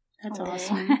thing. That's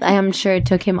awesome. I am sure it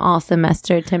took him all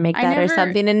semester to make that or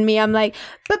something. And me, I'm like,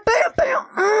 I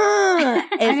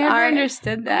never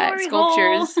understood that.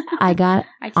 Sculptures. I got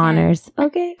honors.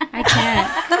 Okay. I can't.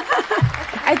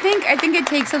 I think it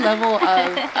takes a level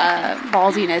of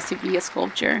ballsiness to be a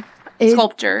sculptor.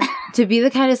 To be the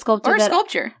kind of sculptor or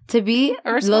sculpture. To be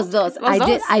los dos.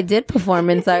 I did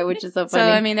performance art, which is so funny. So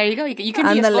I mean, there you go. You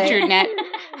can be a sculptor, Nat.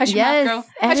 Hush your mouth, girl.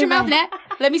 Hush your mouth, Nat.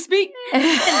 Let me speak.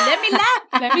 Let me laugh.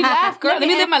 Let me laugh, girl. Let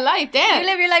me live my life. Damn. You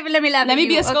live your life and let me laugh. Let me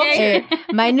be a sculptor. Okay?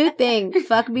 My new thing.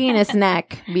 Fuck being a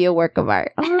snack. Be a work of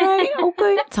art. All right.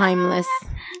 Okay. Timeless.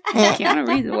 Keanu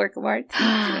Reeves is a work of art.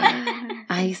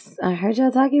 I heard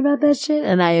y'all talking about that shit,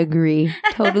 and I agree.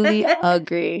 Totally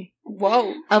agree.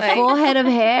 Whoa. Full head of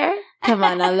hair? Come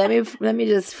on now. Let me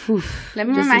just... Let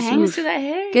me run my hands through that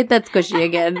hair. Get that squishy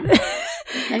again.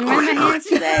 Let me run my hands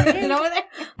through that hair. Over there.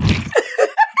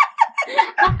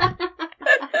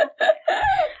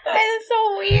 That is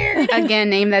so weird. Again,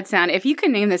 name that sound. If you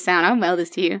can name the sound, I'll mail this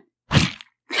to you.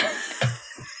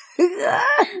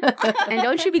 And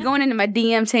don't you be going into my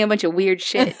DM saying a bunch of weird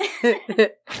shit.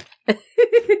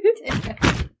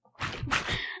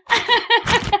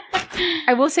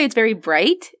 I will say it's very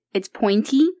bright. It's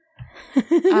pointy.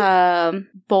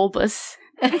 Bulbous.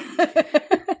 I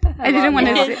didn't want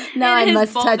to say. Now I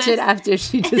must touch it after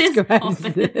she describes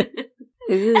it.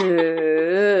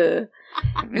 You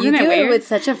do it with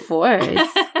such a force.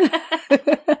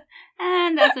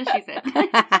 And that's what she said.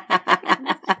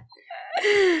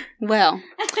 Well,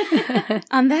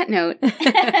 on that note,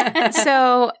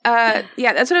 so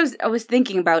yeah, that's what I was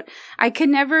thinking about. I could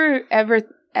never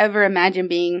ever imagine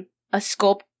being a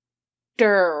sculptor.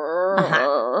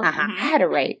 I had it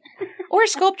right, or a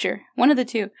sculpture, one of the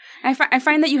two. I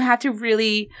find that you have to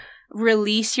really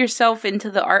release yourself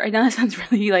into the art. I know that sounds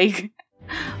really like.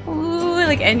 Ooh,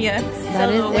 like Enya.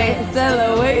 Silhouette.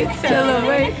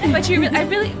 But I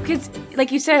really, because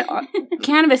like you said,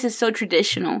 cannabis is so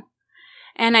traditional,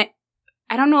 and I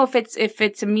don't know if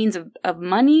it's a means of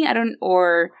money.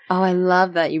 Oh, I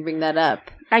love that you bring that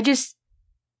up.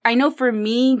 I know for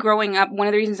me growing up, one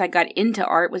of the reasons I got into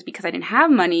art was because I didn't have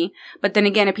money. But then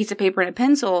again, a piece of paper and a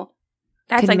pencil,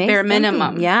 that's like bare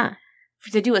minimum. Yeah.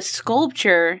 To do a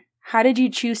sculpture. How did you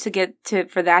choose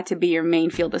for that to be your main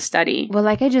field of study? Well,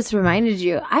 like I just reminded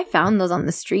you, I found those on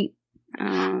the street.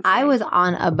 Okay. I was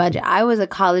on a budget. I was a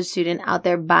college student out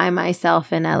there by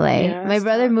myself in LA. Yeah, my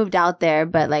brother moved out there,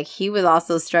 but like he was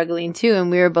also struggling too. And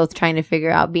we were both trying to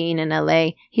figure out being in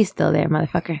LA. He's still there,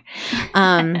 motherfucker.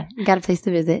 Got a place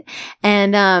to visit.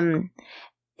 And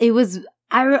it was...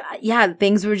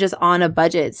 things were just on a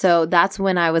budget. So that's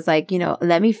when I was like,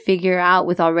 let me figure out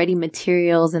with already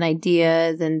materials and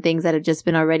ideas and things that have just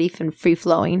been already free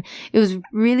flowing. It was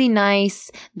really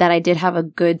nice that I did have a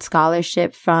good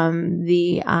scholarship from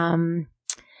the,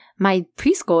 my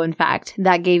preschool, in fact,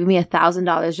 that gave me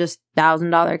 $1,000, just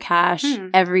 $1,000 cash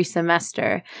every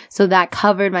semester. So that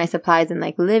covered my supplies and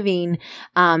like living.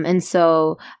 And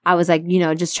so I was like,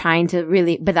 just trying to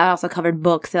really, but that also covered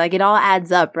books. So like it all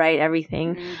adds up, right?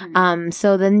 Everything. Mm-hmm.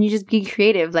 So then you just be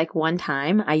creative. Like one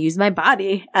time I used my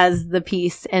body as the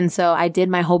piece. And so I did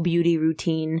my whole beauty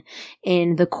routine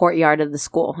in the courtyard of the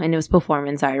school, and it was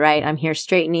performance art, right? I'm here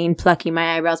straightening, plucking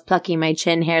my eyebrows, plucking my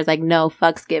chin hairs, like no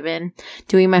fucks given,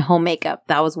 doing my whole makeup.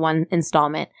 That was one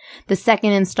installment. The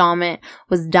second installment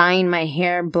was dyeing my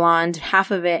hair blonde, half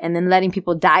of it, and then letting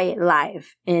people dye it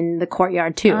live in the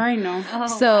courtyard too. I know.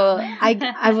 So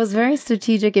I was very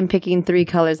strategic in picking 3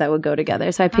 colors that would go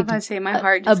together. So I picked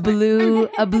a blue,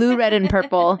 red, and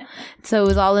purple. So it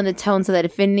was all in a tone so that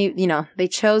if any, they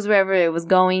chose wherever it was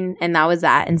going, and that was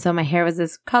that. And so my hair was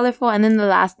this colorful. And then the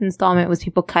last installment was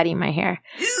people cutting my hair.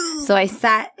 So I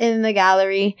sat in the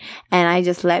gallery and I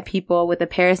just let people with a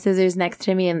pair of scissors next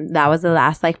to me, and that was the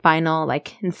last final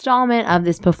installment of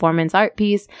this performance art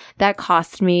piece that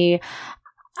cost me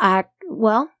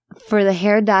for the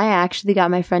hair dye, I actually got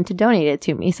my friend to donate it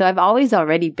to me. So I've always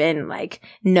already been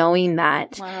knowing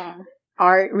that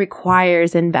art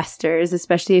requires investors,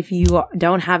 especially if you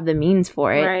don't have the means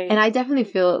for it. Right. And I definitely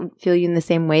feel you in the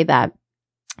same way that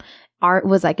art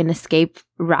was like an escape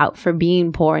route for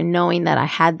being poor and knowing that I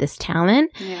had this talent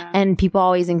and people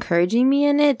always encouraging me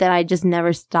in it, that I just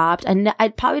never stopped. And I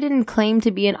probably didn't claim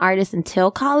to be an artist until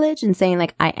college and saying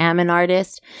I am an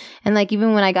artist. And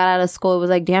even when I got out of school, it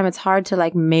was damn, it's hard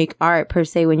to make art per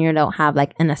se when you don't have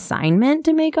an assignment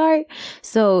to make art.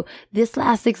 So this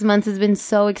last 6 months has been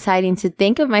so exciting to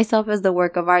think of myself as the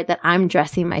work of art, that I'm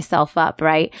dressing myself up,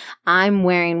 right? I'm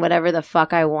wearing whatever the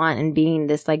fuck I want and being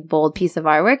this bold piece of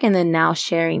artwork, and then now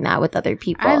sharing that with other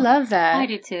people. I love that. I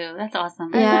do too. That's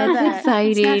awesome. Yeah, it's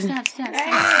exciting. Stop.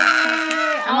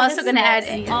 I'm also gonna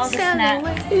add all the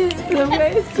snaps.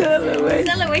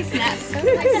 Silhouette snaps.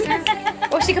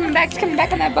 Oh, she coming back. She's coming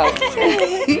back on that boat.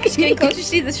 She's getting closer. She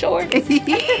sees the shore.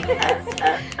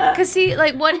 Cause see,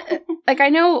 like I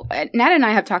know Nat and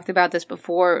I have talked about this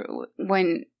before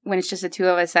when it's just the two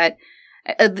of us that.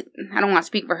 I don't want to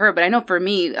speak for her, but I know for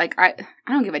me, like I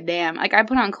don't give a damn. Like I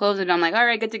put on clothes and I'm like, all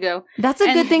right, good to go. That's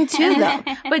a good thing too, though.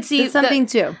 But see, that's something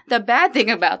too. The bad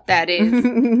thing about that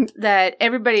is that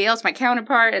everybody else, my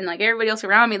counterpart, and like everybody else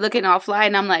around me, looking all fly,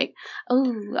 and I'm like,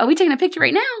 oh, are we taking a picture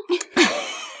right now?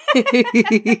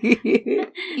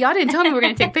 Y'all didn't tell me we were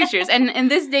gonna take pictures, and in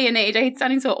this day and age, I hate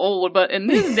sounding so old, but in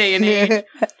this day and age.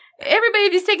 Everybody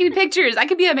just taking pictures. I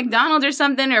could be at McDonald's or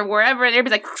something or wherever, and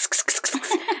everybody's like,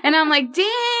 and I'm like, dang.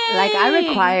 Like, I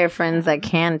require friends that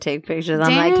can take pictures.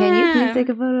 I'm like, can you please take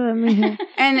a photo of me?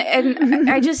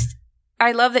 And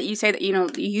I love that you say that,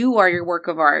 you are your work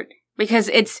of art, because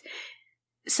it's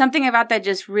something about that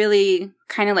just really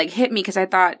kind of like hit me, because I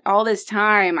thought all this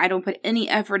time I don't put any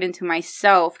effort into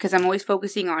myself because I'm always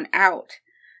focusing on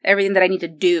everything that I need to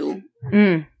do,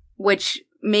 which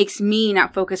makes me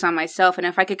not focus on myself. And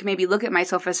if I could maybe look at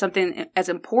myself as something as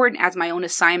important as my own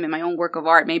assignment, my own work of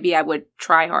art, maybe I would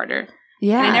try harder.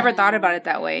 Yeah. And I never thought about it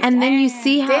that way. And then you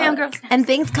see how and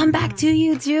things come back to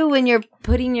you too when you're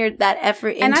putting that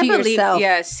effort into and I believe, yourself.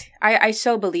 Yes. I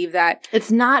so believe that.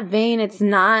 It's not vain. It's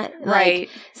not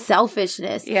like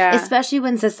selfishness. Yeah. Especially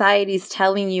when society's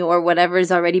telling you, or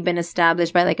whatever's already been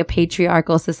established by like a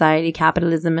patriarchal society,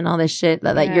 capitalism and all this shit,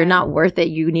 that like you're not worth it.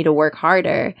 You need to work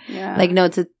harder. Yeah. Like, no,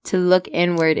 to look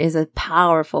inward is a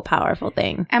powerful, powerful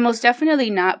thing. And most definitely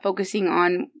not focusing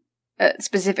on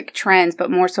specific trends, but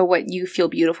more so what you feel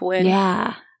beautiful in.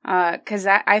 Yeah. Because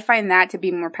I find that to be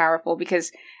more powerful,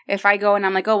 because if I go and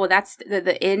I'm like, oh, well, that's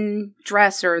the in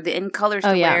dress or the in colors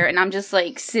to wear, and I'm just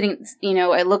like sitting,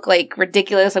 I look like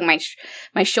ridiculous, like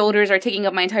my shoulders are taking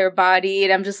up my entire body,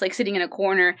 and I'm just like sitting in a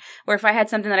corner. Or if I had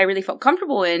something that I really felt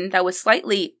comfortable in that was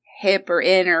slightly hip or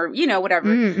in or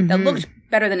whatever, that looked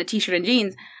better than a t-shirt and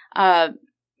jeans, I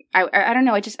don't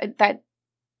know, I just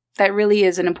that really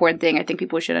is an important thing. I think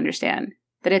people should understand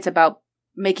that it's about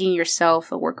making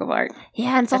yourself a work of art.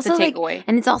 Yeah, and it's also like,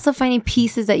 and it's also finding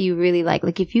pieces that you really like.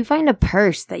 Like if you find a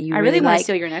purse that you really want like, to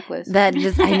steal your necklace. That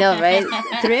just, I know, right?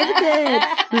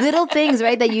 Thrifted. Little things,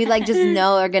 right? That you like just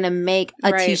know are going to make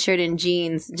a t-shirt and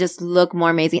jeans just look more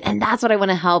amazing. And that's what I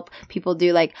want to help people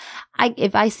do. Like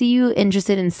if I see you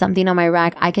interested in something on my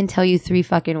rack, I can tell you 3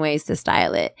 fucking ways to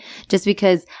style it. Just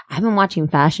because I've been watching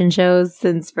fashion shows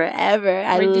since forever.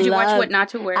 Did you watch What Not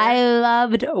to Wear? I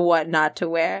loved What Not to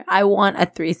Wear. I want a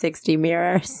 360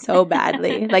 mirror so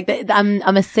badly. Like I'm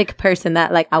a sick person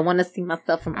that like I want to see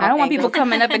myself from. I don't want people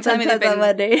coming up and telling me they've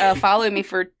been following me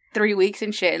for 3 weeks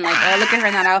and shit, and like, oh, look at her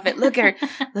in that outfit. Look at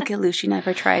her. Look at Lou. She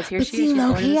never tries. Here she is. She's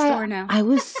going to the store now. I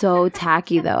was so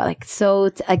tacky though. Like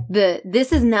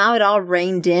this is now it all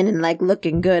reined in and like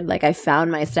looking good. Like I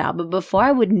found my style. But before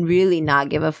I would really not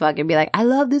give a fuck and be like, I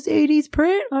love this 80s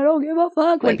print. I don't give a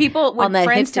fuck. Like, when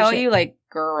friends tell you like,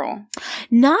 girl,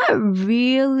 not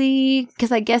really,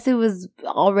 because I guess it was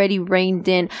already reined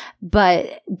in,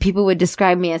 but people would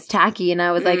describe me as tacky, and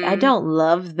I was like, I don't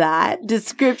love that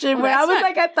description. But I was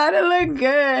like, I thought it looked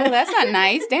good. Well, that's not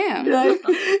nice. Damn. Like,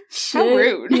 how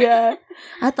rude. Yeah.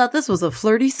 I thought this was a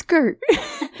flirty skirt.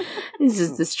 It's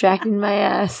just distracting my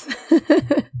ass.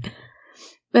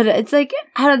 But it's like,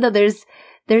 I don't know, there's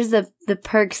the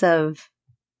perks of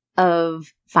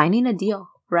finding a deal.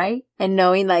 Right? And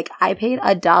knowing like I paid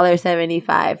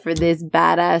 $1.75 for this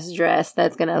badass dress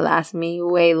that's going to last me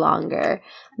way longer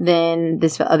than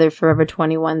this other Forever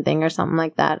 21 thing or something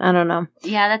like that. I don't know.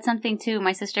 Yeah, that's something too.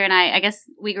 My sister and I guess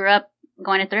we grew up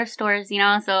going to thrift stores,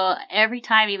 so every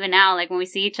time, even now, like when we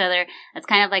see each other, that's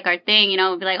kind of like our thing,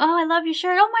 we'll be like, oh, I love your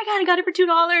shirt. Oh my God, I got it for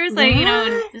 $2. Like,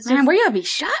 it's just, man, where y'all be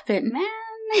shopping? Man.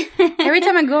 Every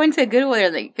time I go into Goodwill, they're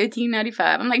like $15.95.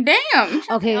 I'm like, damn.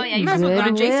 Okay, you might as well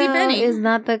go to JCPenney. Is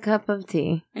not the cup of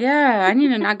tea. Yeah, I need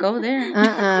to not go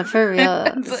there. For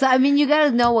real. So I mean, you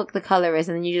gotta know what the color is,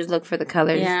 and then you just look for the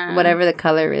colors, whatever the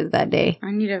color is that day.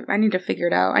 I need to figure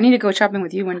it out. I need to go shopping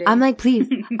with you one day. I'm like, please,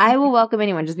 I will welcome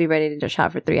anyone. Just be ready to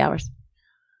shop for 3 hours.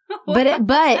 But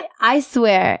I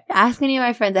swear, ask any of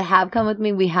my friends that have come with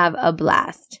me, we have a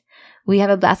blast. We have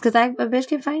a blast because a bitch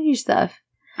can find you stuff.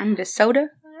 I need a soda.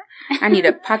 I need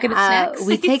a pocket of snacks.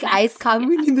 We take iced coffee.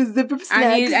 We need a zip of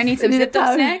snacks. I need some zipped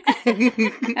up snacks.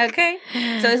 Okay.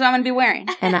 So this is what I'm going to be wearing.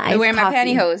 And I'm wearing my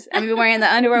pantyhose. I'm going to be wearing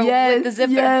the underwear with the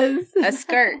zipper. Yes. A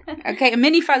skirt. Okay. A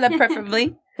mini fella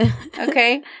preferably.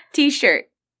 Okay. T-shirt.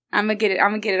 I'm going to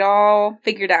get it all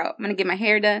figured out. I'm going to get my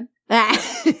hair done. I'm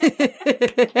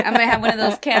going to have have one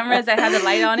of those cameras that has a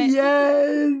light on it.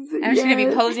 Yes. I'm just gonna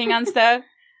be posing on stuff.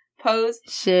 Pose.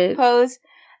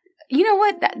 You know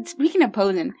what? Speaking of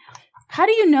posing, how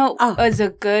do you know is a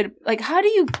good, like, how do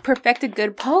you perfect a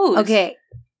good pose? Okay.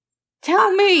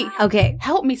 Tell me. Okay.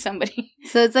 Help me, somebody.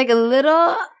 So it's like a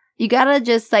little, you gotta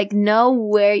just like know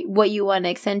what you want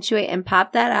to accentuate and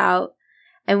pop that out.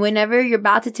 And whenever you're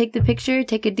about to take the picture,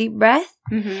 take a deep breath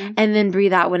and then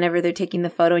breathe out whenever they're taking the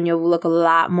photo, and you'll look a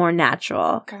lot more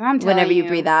natural whenever you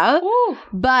breathe out. Ooh.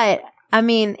 But I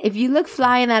mean, if you look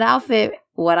fly in that outfit,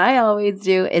 what I always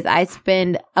do is I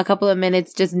spend a couple of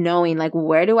minutes just knowing, like,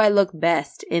 where do I look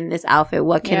best in this outfit?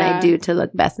 What can I do to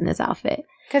look best in this outfit?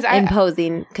 And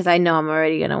posing, because I know I'm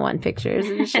already going to want pictures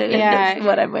and shit. Yeah. That's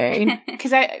what I'm wearing.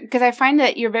 Because I find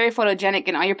that you're very photogenic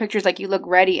in all your pictures. Like, you look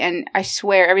ready. And I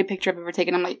swear, every picture I've ever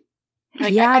taken, I'm like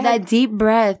yeah, that deep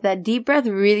breath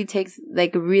really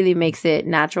really makes it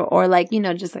natural. Or like, you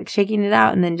know, just like shaking it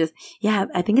out and then just,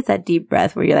 I think it's that deep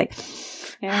breath where you're like,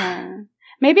 yeah.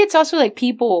 Maybe it's also like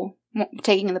people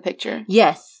taking the picture.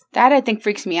 Yes. That I think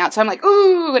freaks me out. So I'm like,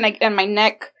 ooh, and my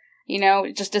neck, you know,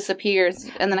 it just disappears.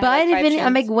 And then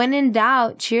I'm like, when in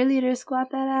doubt, cheerleader squat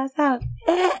that ass out.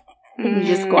 You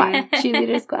just squat.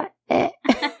 Cheerleader squat.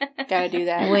 Gotta do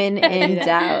that. When in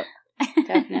doubt.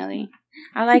 Definitely.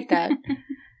 I like that.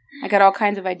 I got all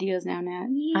kinds of ideas now, Nat.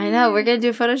 Yeah. I know. We're going to do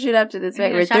a photo shoot after this,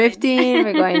 right? We're thrifting.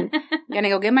 We're going. Gonna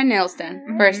go get my nails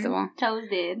done, first of all. Toes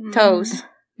did. Toes.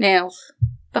 Nails.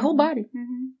 The whole body.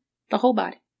 The whole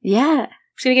body. Yeah.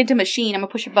 She's gonna get into a machine. I'm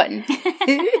gonna push a button.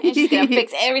 And she's gonna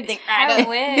fix everything. I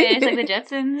wish. Like the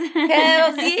Jetsons.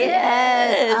 Hells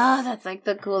yes. Oh, that's like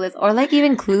the coolest. Or like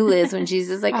even Clueless when she's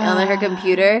just like on her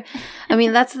computer. I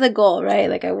mean, that's the goal, right?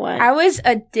 Like I was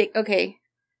a dick. Okay.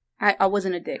 I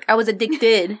wasn't a dick. I was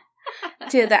addicted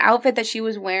to the outfit that she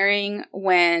was wearing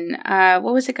when,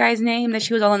 what was the guy's name that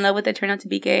she was all in love with that turned out to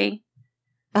be gay?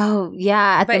 Oh,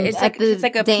 yeah. It's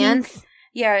like a dance. Pink,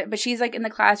 yeah, but she's like in the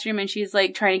classroom and she's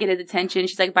like trying to get his attention.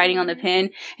 She's like biting on the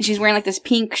pen and she's wearing like this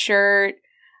pink shirt.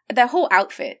 That whole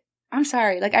outfit. I'm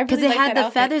sorry. Like, I really because it had the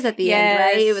feathers at the end,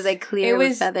 right? It was like clear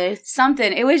with feathers.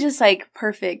 Something. It was just like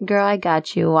perfect. Girl, I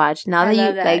got you. Watch. Now that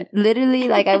you, like, literally,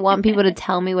 like, I want people to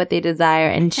tell me what they desire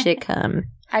and shit comes.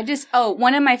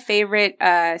 One of my favorite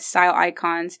style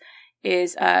icons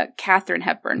is Katharine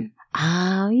Hepburn.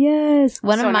 Oh, yes.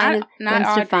 One of mine is Gwen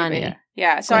Stefani.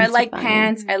 Yeah. So I like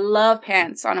pants. I love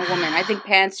pants on a woman. I think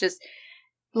pants just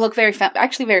look very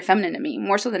feminine to me,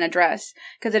 more so than a dress,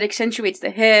 because it accentuates the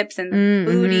hips and the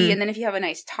booty, and then if you have a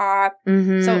nice top.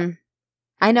 So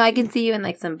I know I can see you in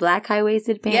like some black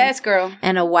high-waisted pants. Yes, girl.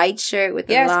 And a white shirt with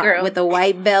a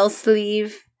white bell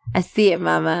sleeve. I see it,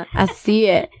 mama. I see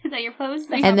it. Is that your pose?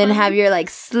 And then have your like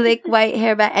slick white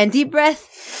hair back and deep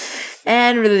breath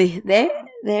and release. There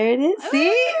it is.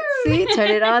 See?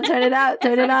 Turn it on, turn it out,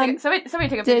 turn it on. Somebody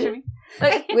take a picture of me.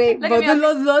 Wait, both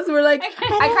of those were like...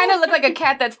 I kind of look like a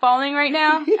cat that's falling right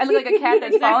now. I look like a cat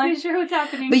that's falling. I'm sure what's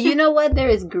happening. But you know what? There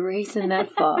is grace in that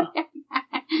fall.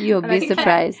 You'll be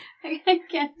surprised. I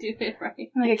can't do it right.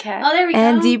 I'm like a cat. Oh, there we go.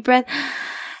 And deep breath.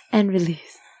 And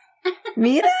release.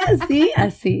 Mira, I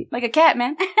see. Like a cat,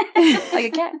 man. Like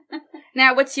a cat.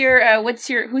 Now, who's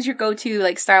your go-to,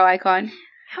 like, style icon?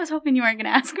 I was hoping you weren't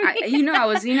going to ask me.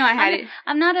 I had it.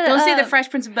 I'm not a... Don't say the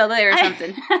Fresh Prince of Bel-Air or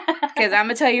something. Because I'm going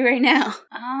to tell you right now.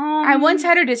 I once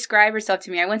had her describe herself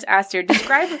to me. I once asked her,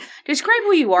 describe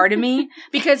who you are to me.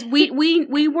 Because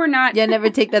we were not... Yeah, never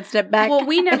take that step back. Well,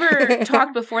 we never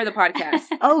talked before the podcast.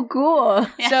 Oh, cool.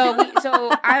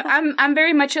 So I'm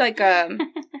very much like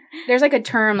there's like a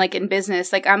term like in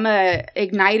business. Like I'm a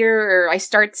igniter or I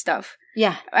start stuff.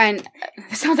 Yeah. And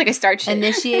it sounds like I start shit.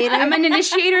 Initiator? I'm an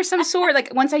initiator of some sort.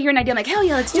 Like, once I hear an idea, I'm like, hell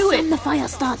yeah, let's do it. I'm the fire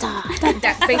starter.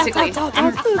 That, basically.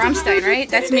 I'm Rammstein, right?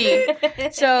 That's me.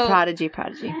 So Prodigy.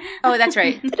 Oh, that's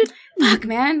right. Fuck,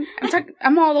 man.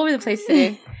 I'm all over the place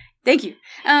today. Thank you.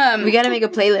 We gotta make a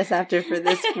playlist after for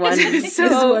this one. This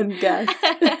one guest.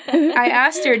 I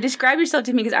asked her, describe yourself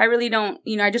to me, because I really don't,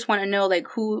 I just want to know, like,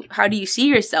 how do you see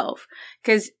yourself?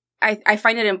 Because I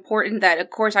find it important that,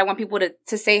 of course, I want people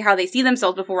to say how they see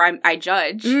themselves before I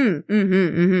judge. But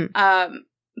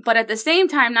at the same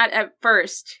time, not at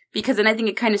first, because then I think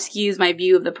it kind of skews my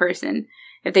view of the person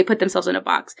if they put themselves in a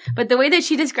box. But the way that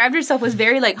she described herself was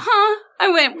very like, huh? I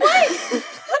went, what? Okay,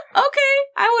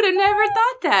 I would have never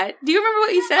thought that. Do you remember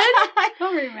what you said? I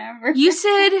don't remember. You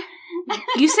said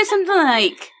something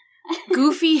like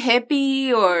goofy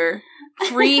hippie or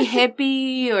free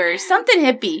hippie or something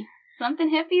hippie.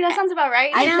 Something hippie? That sounds about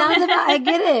right. I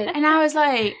get it. And I was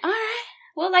like, all right.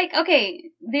 Well, like, okay,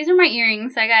 these are my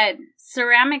earrings. I got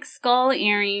ceramic skull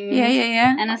earrings.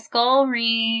 Yeah. And a skull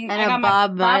ring. And I a got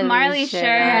Bob my Marley shirt.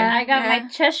 shirt. I got my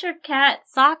Cheshire Cat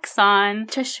socks on.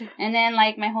 Cheshire. And then,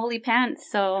 like, my holy pants,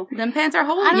 so... Them pants are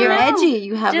holy. I don't You're know. edgy.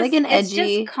 You have like an It's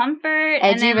edgy, just comfort. And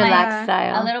edgy then, relaxed like,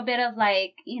 style. a little bit of,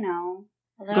 like, you know...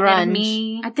 A little Grunge. bit of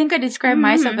me. I think I describe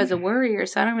myself as a worrier,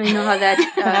 so I don't really know how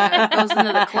that goes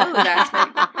into the clothes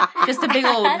aspect. Just a big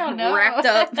old I don't know. wrapped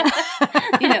up,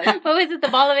 you know. What was it? The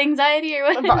ball of anxiety or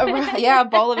what? A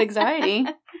ball of anxiety.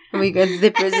 We got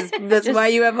zippers. That's why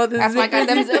you have all the That's zippers. why I got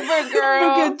them zippers,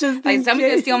 girl. Just Like, in somebody's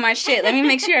gonna case. steal my shit. Let me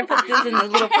make sure I put this in the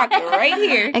little pocket right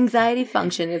here. Anxiety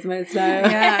function is my style.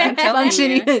 Yeah, I'm telling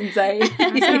Functioning you. anxiety.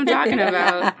 That's what I'm talking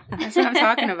about. That's what I'm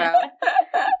talking about.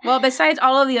 Well, besides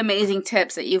all of the amazing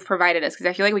tips that you've provided us, because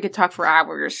I feel like we could talk for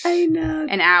hours I know.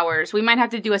 and hours. We might have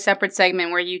to do a separate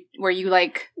segment where you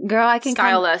like Girl, I can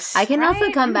style come, us. I can also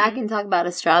Right? come back and talk about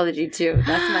astrology too.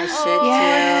 That's my shit too.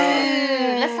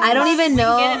 Yes. Let's I don't talk even about- we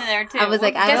know. can get into there, too. I was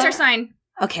like, I Guess don't- our sign.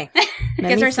 Okay. Let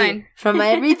Guess me our see. sign. From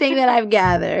everything that I've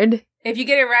gathered. If you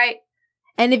get it right,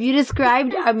 And if you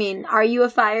described, I mean, are you a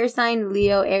fire sign,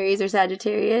 Leo, Aries, or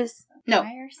Sagittarius? no,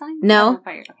 Fire sign? No. Oh,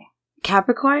 fire. Okay.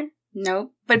 Capricorn?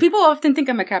 nope. But people often think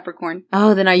I'm a Capricorn.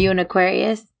 Oh, then are you an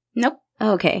Aquarius? Nope.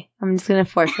 Oh, okay. I'm just going to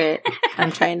forfeit.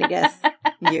 I'm trying to guess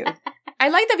you. I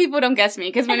like that people don't guess me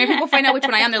because whenever people find out which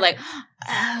one I am, they're like,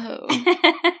 oh,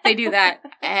 they do that.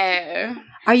 Oh,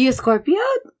 Are you a Scorpio?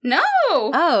 no.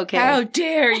 Oh, okay. How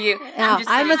dare you? No, just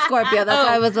I'm a kidding. Scorpio. That's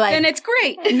why I was like, then it's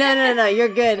great. no. You're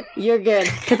good. You're good.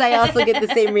 Because I also get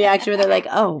the same reaction where they're like,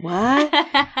 oh, what?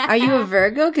 Are you a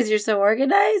Virgo because you're so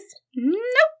organized? Nope.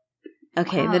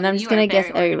 Okay, Wow, then I'm you just going are to guess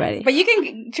very everybody. But you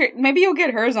can, maybe you'll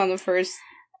get hers on the first.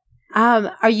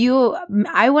 Are you,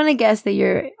 I want to guess that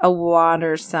you're a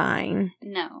water sign.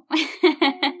 No.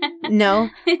 No?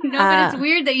 No, but it's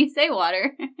weird that you say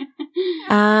water.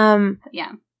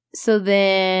 Yeah. So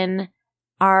then,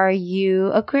 are you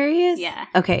Aquarius? Yeah.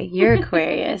 Okay, you're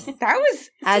Aquarius. That was,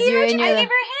 As see, you're how'd in you- your- I gave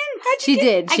her hints. She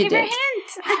did. I She gave her did.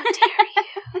 hints. How dare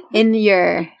you? In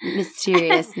your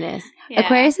mysteriousness. Yeah.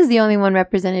 Aquarius is the only one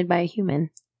represented by a human.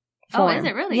 Oh, is form.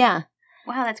 it really? Yeah.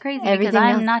 Wow, that's crazy Everything because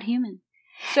I'm else- not human.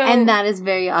 So, And that is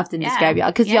very often Yeah. described, y'all.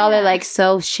 Because y'all are Yeah. like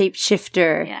so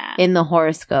shapeshifter Yeah. in the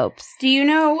horoscopes. do you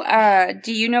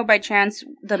know by chance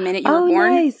the minute you were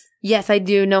born? Nice. Yes, I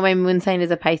do know my moon sign is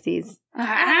a Pisces.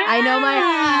 I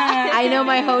know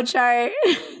my whole chart.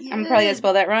 I'm probably gonna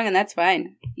spell that wrong, and that's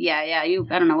fine. Yeah, you.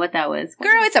 I don't know what that was.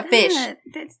 Girl, it's a fish.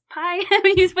 It's pie.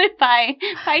 You put pie.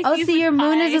 Pisces Oh, see, your with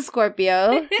moon pie. is a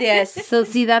Scorpio. Yes. So,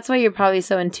 see, that's why you're probably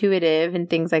so intuitive and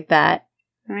things like that.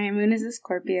 My moon is a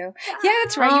Scorpio. Yeah,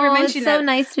 that's right. You were mentioning it's so that.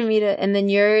 nice to meet it. And then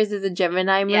yours is a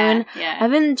Gemini moon. Yeah.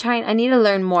 I've been trying. I need to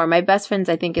learn more. My best friend's,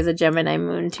 I think, is a Gemini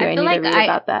moon too. I I feel need like to read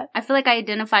about that. I feel like I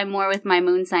identify more with my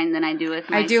moon sign than I do with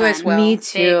my I do sun. as well. Me Big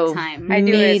too. time. I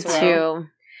do Me as well. too.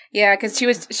 Yeah, because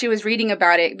she was reading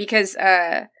about it because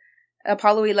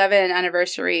Apollo 11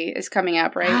 anniversary is coming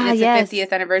up, right? Ah, And it's yes. the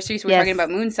 50th anniversary, so we're Yes. talking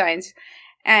about moon signs.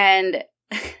 And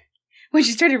when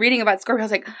she started reading about Scorpio, I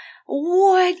was like,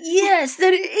 what? Yes,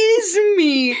 that is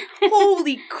me.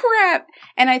 Holy crap.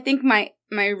 And I think not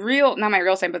my real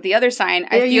sign, but the other sign,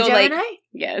 I Are you feel like, Gemini?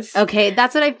 yes. Okay,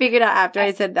 that's what I figured out after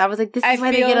I said. I was like, this I is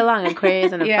why feel- they get along.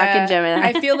 Aquarius and a Yeah. fucking Gemini.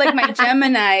 I feel like my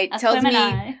Gemini A tells me,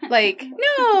 Gemini. like,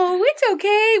 no, it's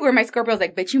okay. Where my Scorpio's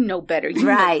like, but you know better. You know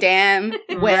Right. damn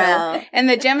well. Well. And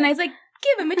the Gemini's like,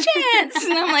 give him a chance.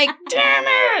 And I'm like, damn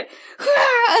it.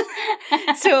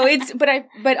 So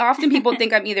but often people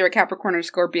think I'm either a Capricorn or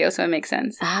Scorpio, so it makes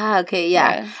sense. Ah, okay,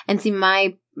 yeah. And see,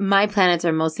 my planets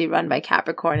are mostly run by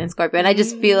Capricorn and Scorpio, and I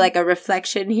just feel like a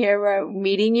reflection here where I'm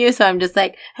meeting you. So I'm just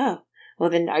like, oh, well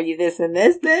then, are you this and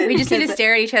this? Then We just need to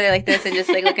stare at each other like this and just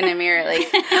like look in the mirror,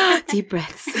 like. deep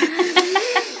breaths.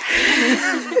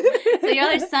 So your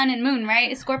other sun and moon,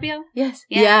 right? Is Scorpio? Yes.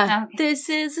 Yeah. Oh, okay. This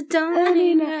is a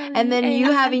dawning. And then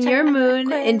you having your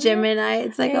moon in Gemini,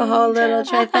 it's like a whole little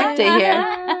trifecta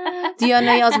here. Do y'all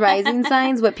know y'all's rising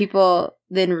signs? What people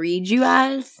then read you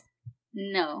as?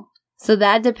 No. So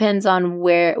that depends on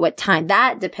what time.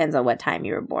 That depends on what time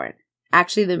you were born.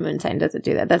 Actually, the moon sign doesn't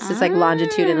do that. That's just like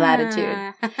longitude and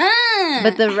latitude.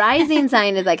 But the rising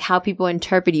sign is like how people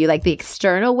interpret you, like the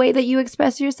external way that you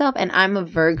express yourself. And I'm a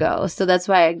Virgo, so that's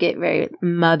why I get very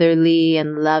motherly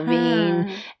and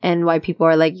loving. And why people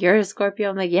are like, "You're a Scorpio."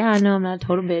 I'm like, "Yeah, I know I'm not a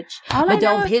total bitch, but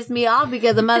don't piss me off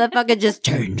because a motherfucker just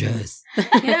changes."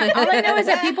 Yeah, all I know is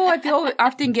that people I feel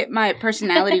often get my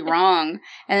personality wrong,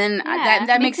 and then Yeah,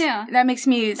 that me makes too. that makes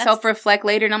me self reflect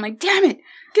later, and I'm like, damn it,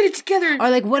 Get it together. Or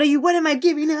like, what am I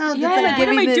giving out? Yeah, like, what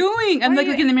am I doing? I'm like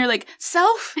looking in the mirror like,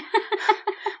 self?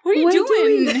 What are you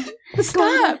doing?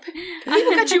 Stop.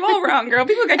 People got you all wrong, girl.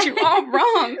 People got you all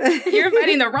wrong. You're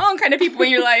inviting the wrong kind of people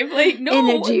in your life. Like, no.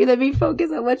 Energy. Let me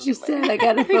focus on what you said. I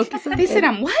gotta focus on They said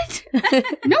I'm what?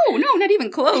 No, not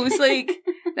even close. Like,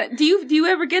 do you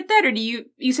ever get that? Or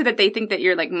you said that they think that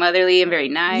you're like motherly and very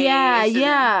nice?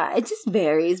 Yeah. It just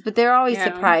varies, but they're always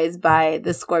surprised by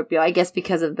the Scorpio, I guess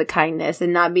because of the kindness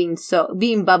and not being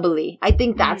bubbly. I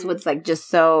think that's what's like just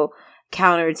so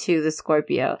counter to the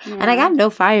Scorpio. And I got no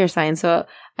fire sign, so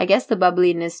I guess the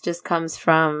bubbliness just comes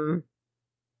from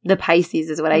the Pisces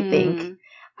is what I think.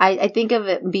 I think of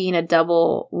it being a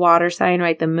double water sign,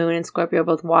 right? The moon and Scorpio are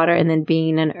both water, and then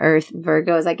being an earth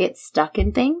Virgo is I get stuck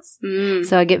in things.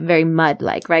 So I get very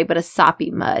mud-like, right? But a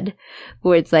soppy mud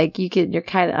where it's like you're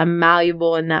kind of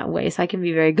malleable in that way. So I can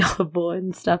be very gullible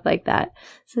and stuff like that.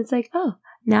 So it's like, oh,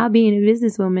 now being a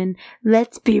businesswoman,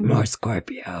 let's be more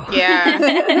Scorpio. Yeah.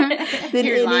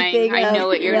 You're lying. I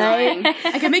know it. You're lying.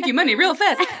 I can make you money real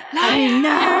fast. I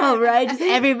know, right? Just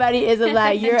everybody is a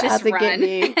lie. You're out to get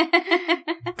me.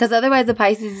 Because otherwise the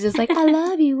Pisces is just like, I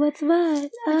love you. What's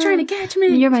what? You're trying to catch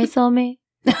me. You're my soulmate.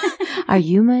 Are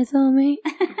you my soulmate?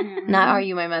 Not are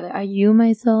you my mother? Are you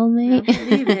my soulmate? I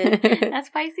believe it.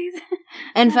 That's Pisces.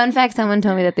 And fun fact, someone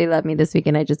told me that they love me this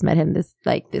weekend. I just met him this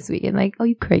weekend. Like, oh,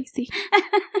 you crazy.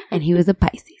 And he was a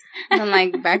Pisces. I'm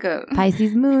like, back up.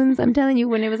 Pisces moons. I'm telling you,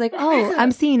 when it was like, oh,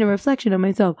 I'm seeing a reflection of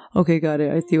myself. Okay, got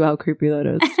it. I see how creepy that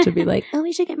is to be like, oh,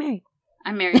 we should get married.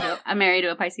 I'm married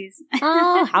to a Pisces.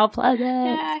 Oh, how pleasant.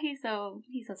 Yeah, he's so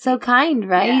so kind,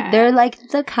 right? Yeah. They're like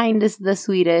the kindest, the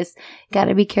sweetest.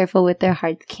 Gotta be careful with their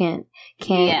hearts. Can't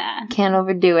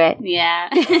overdo it. Yeah.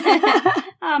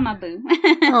 Oh, my boo.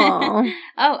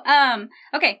 Oh.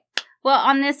 Okay. Well,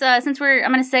 on this, since I'm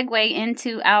gonna segue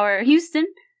into our Houston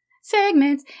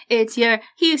segments. It's your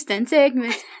Houston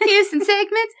segments. Houston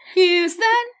segments. Houston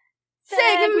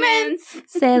segments.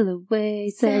 Sail away,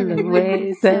 sail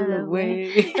away, sail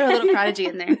away. Throw a little Prodigy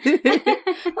in there.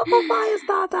 I'm a fire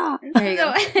starter. There you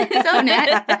go. So,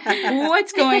 Nat,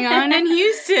 what's going on in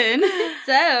Houston?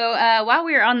 So, while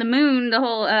we were on the moon, the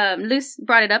whole Luce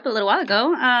brought it up a little while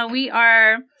ago. We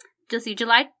are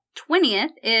July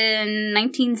 20th in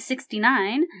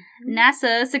 1969.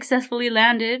 NASA successfully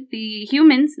landed the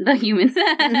humans. The fuck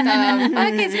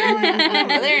is going on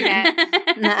over there,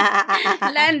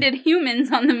 Nat? Landed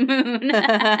humans on the moon.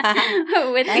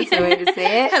 That's the way to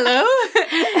say it. Hello?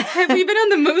 Have we been on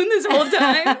the moon this whole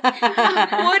time?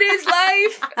 What is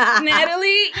life,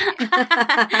 Natalie?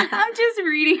 I'm just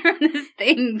reading from this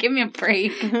thing. Give me a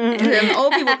break. Them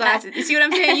old people glasses. You see what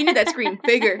I'm saying? You need that screen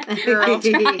bigger, girl.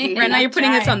 Right now you're putting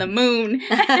us on the moon.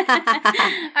 All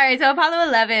right, so Apollo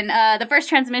 11. The first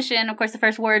transmission, of course, the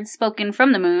first words spoken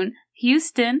from the moon.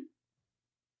 Houston.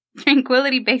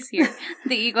 Tranquility Base here.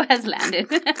 The Eagle has landed.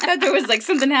 I thought there was like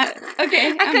something happened.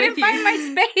 Okay, I couldn't find my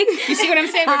space. You see what I'm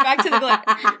saying? We're back to the glass.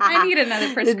 I need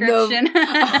another prescription.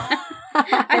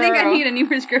 I think I need a new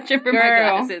prescription for my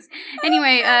glasses.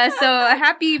 Anyway, so a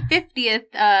happy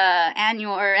 50th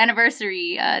annual or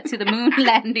anniversary to the moon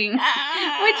landing.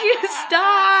 Would you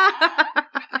stop?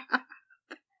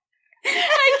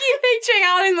 I keep picturing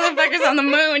all these motherfuckers on the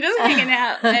moon just hanging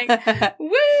out. Like,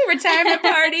 woo, retirement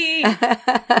party.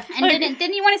 And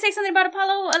didn't you want to say something about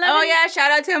Apollo 11? Oh, yeah. Shout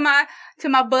out to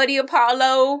my buddy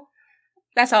Apollo.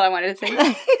 That's all I wanted to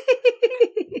say.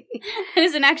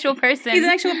 He's an actual person. He's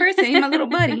an actual person. He's my little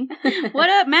buddy.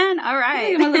 What up, man? All right.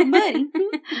 He's my little buddy.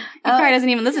 He probably doesn't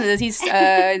even listen to this. He's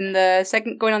going on the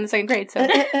second grade. So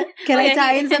Can I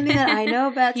tie in something that I know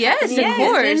about? Yes, of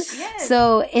course. Yes.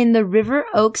 So in the River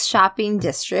Oaks shopping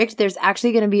district, there's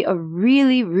actually going to be a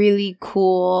really, really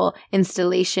cool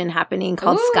installation happening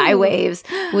called Skywaves,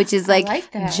 which is like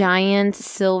giant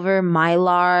silver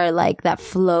mylar, like that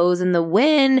flows in the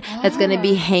wind. That's going to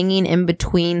be hanging in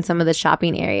between some of the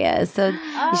shopping areas. So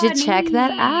you should check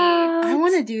that out. I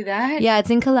want to do that. Yeah, it's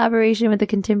in collaboration with the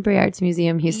Contemporary Arts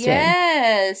Museum Houston.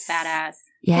 Yes. Badass.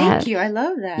 Yeah. Thank you. I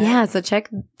love that. Yeah, so check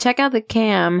out the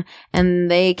cam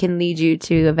and they can lead you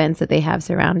to events that they have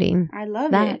surrounding. I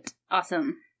love that. it.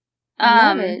 Awesome.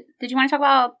 I love it. Did you want to talk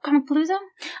about Comicpalooza?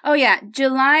 Oh yeah,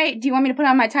 July. Do you want me to put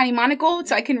on my tiny monocle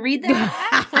so I can read them?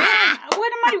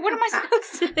 What am I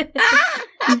supposed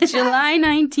to? July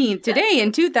 19th. Today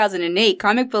in 2008,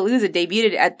 Comicpalooza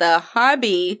debuted at the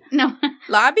Hobby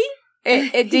Lobby.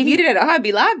 It debuted at a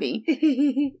Hobby Lobby.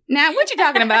 Nat, what you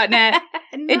talking about, Nat?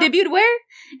 No. It debuted where?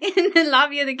 In the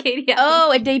lobby of the Katy.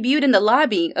 Oh, it debuted in the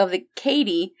lobby of the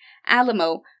Katy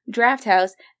Alamo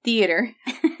Drafthouse Theater.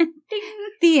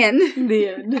 The end. The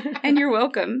end. And you're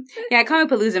welcome. Yeah,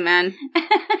 Comicpalooza, man.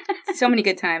 So many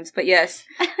good times, but yes.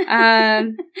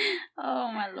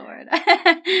 Oh my lord!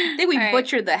 I think we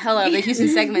butchered the hell out of the Houston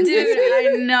segments. Dude,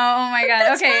 I know. Oh my god.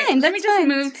 That's okay, fine, let me that's just fine.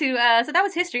 move to. So that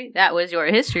was history. That was your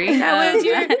history. That was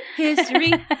your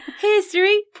history.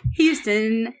 History.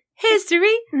 Houston.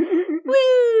 History.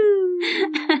 Woo!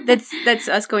 That's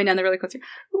us going down the roller coaster.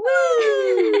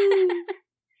 Woo!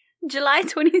 July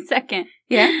 22nd.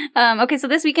 Yeah. Okay, so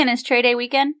this weekend is Trey Day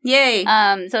weekend. Yay.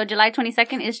 So July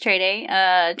 22nd is Trey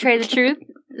Day. Trey the Truth.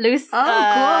 Loose. Oh,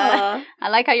 cool. I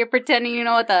like how you're pretending you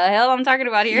know what the hell I'm talking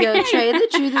about here. Yo, Trey the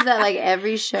Truth is at like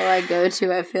every show I go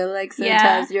to. I feel like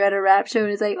sometimes you're at a rap show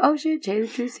and it's like, oh shit, Trey the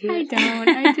Truth's here. I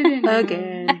didn't know.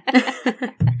 Again.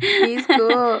 He's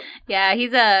cool. Yeah,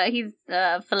 he's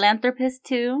a philanthropist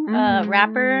too.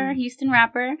 Rapper, Houston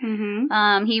rapper.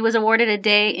 Mm-hmm. He was awarded a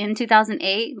day in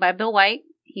 2008 by Bill White.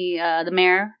 He, the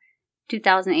mayor,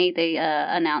 2008, they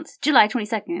announced July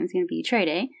 22nd is going to be Trey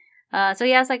Day. So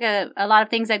he has like a lot of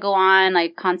things that go on,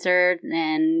 like concerts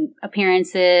and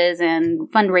appearances and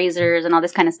fundraisers and all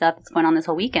this kind of stuff that's going on this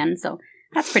whole weekend. So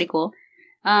that's pretty cool.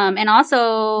 And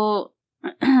also,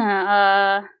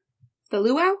 The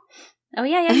luau? oh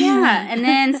yeah. And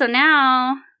then, so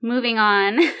now, moving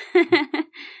on,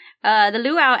 the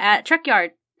luau at Truck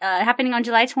Yard, happening on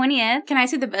July 20th. Can I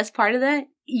say the best part of that?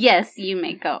 Yes, you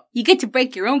may go. You get to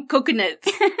break your own coconuts.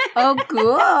 Oh,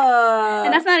 cool.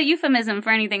 And that's not a euphemism for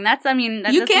anything. That's you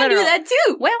just can literal. do that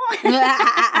too. Well,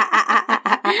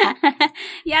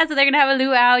 yeah, so they're going to have a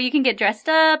luau. You can get dressed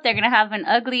up. They're going to have an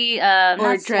ugly, Or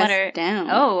not sweater. dressed down.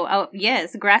 Oh,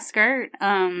 yes, grass skirt.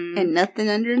 And nothing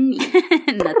underneath.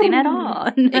 Nothing at all.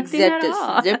 Nothing Except at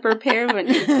all. a zipper pair of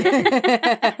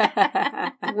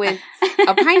with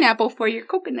a pineapple for your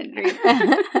coconut drink.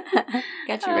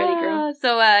 Got you ready, girl.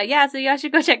 So so y'all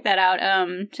should go check that out.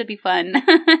 Should be fun.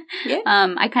 Yeah.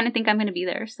 I kind of think I'm gonna be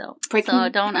there. So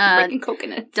don't breaking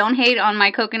coconuts. don't hate on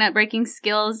my coconut breaking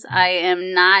skills. I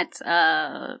am not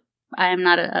a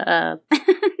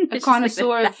A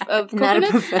connoisseur of Not a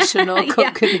coconuts. professional Yeah.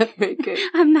 coconut maker.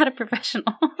 I'm not a professional.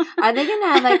 Are they gonna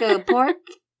have like a pork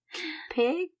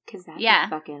pig? Cause that'd Yeah. be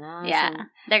fucking awesome. Yeah,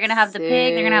 they're gonna have the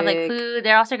pig. They're gonna have like Sick. food.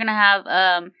 They're also gonna have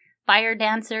fire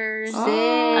dancers. Sick.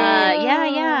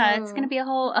 Yeah, it's gonna be a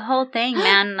whole thing,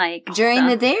 man. Like During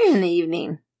the so. day or in the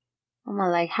evening? I'm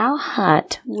all like, how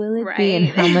hot will it be and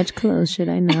Right. how much clothes should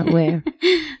I not wear?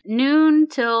 Noon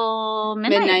till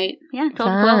midnight. Yeah, 12 to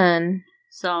 12. Fun.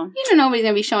 So, You know nobody's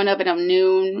gonna be showing up at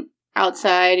noon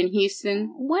outside in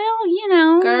Houston. well, you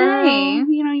know, Girl. hey,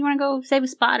 you want to go save a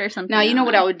spot or something. Now you know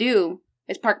what I would do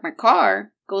is park my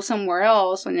car, go somewhere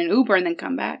else, and then Uber, and then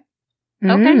come back.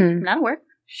 Okay, Mm. that'll work.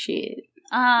 Shit,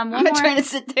 One I'm more. not trying to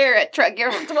sit there at Truck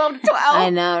Yard from 12 to 12. I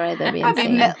know, right? That'd be I'd be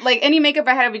insane. like any makeup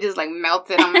I had would be just like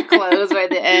melted on my clothes by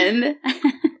the end.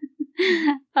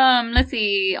 Let's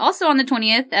see. Also on the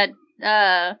 20th at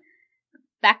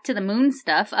back to the moon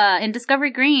stuff. In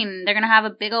Discovery Green, they're gonna have a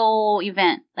big old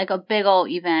event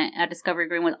at Discovery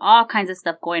Green with all kinds of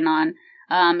stuff going on.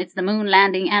 It's the moon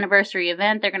landing anniversary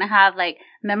event. They're gonna have like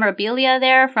memorabilia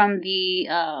there from the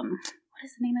what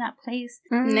is the name of that place?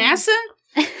 NASA?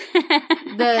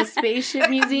 The spaceship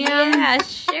museum? Yeah,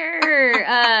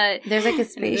 sure. There's like a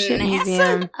spaceship NASA?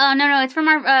 museum. Oh no, it's from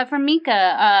from Mika,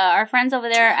 our friends over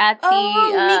there at the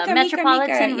Mika,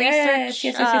 Metropolitan Mika. Research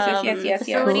Yes.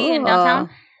 facility in Cool. downtown.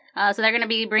 So they're gonna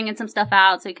be bringing some stuff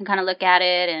out so you can kind of look at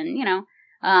it, and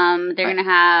they're gonna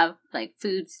have like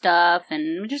food stuff,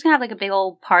 and we're just gonna have like a big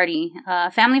old party,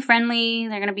 family friendly.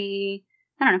 They're gonna be,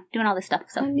 I don't know, doing all this stuff.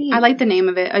 So I like the name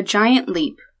of it. A Giant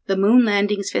Leap. The moon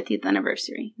landing's 50th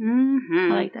anniversary.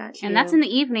 mm-hmm. I like that. And that's in the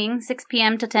evening, 6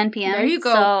 p.m. to 10 p.m. There you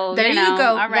go. So, There you go.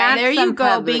 All right. That's There you some go,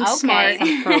 public being smart.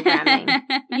 some programming.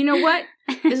 You know what?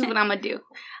 This is what I'm gonna do.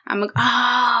 I'm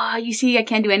like, you see, I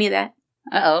can't do any of that.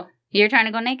 Uh-oh. You're trying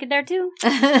to go naked there too? No,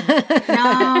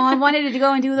 I wanted to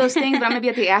go and do those things, but I'm gonna be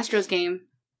at the Astros game.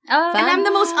 Oh, And I'm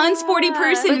the most unsporty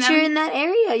person. But you're in that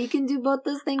area. You can do both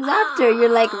those things after. You're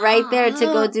like right there to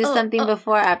go do something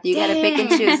before after. You gotta pick and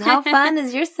choose. How fun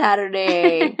is your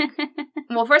Saturday?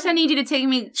 Well, first I need you to take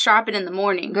me shopping in the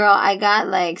morning. Girl, I got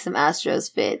like some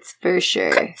Astros fits for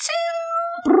sure.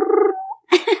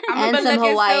 And some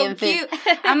Hawaiian fits.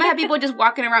 I'm gonna have people just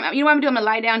walking around. You know what I'm gonna do? I'm gonna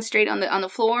lie down straight on the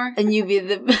floor. And you be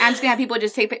the I'm just gonna have people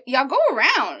just take y'all go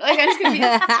around. Like I'm just gonna be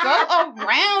go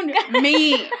around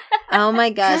me. Oh my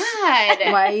gosh. God.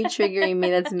 Why are you triggering me?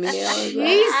 That's me.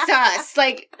 Jesus.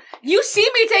 Like you see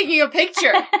me taking a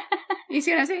picture. You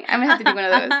see what I'm saying? I'm gonna have to do one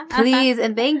of those. Please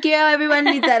and thank you. Everyone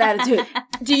needs that attitude.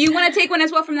 Do you want to take one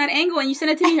as well from that angle and you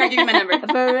send it to me or I'll give you my number?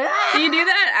 For real? Do you do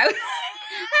that?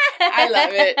 I love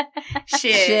it.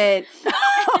 Shit.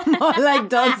 More like,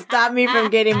 don't stop me from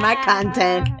getting my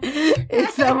content.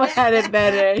 If someone had it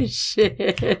better.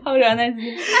 Shit. Hold on.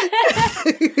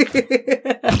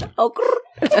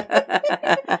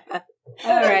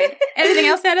 All right. Anything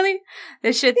else, Natalie?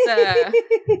 This shit's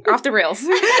off the rails.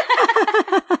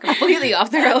 Completely off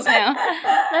the rails now.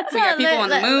 Let's We got people on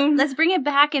the moon. Let's bring it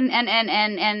back and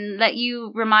let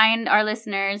you remind our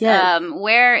listeners Yes.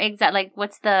 where exactly, like,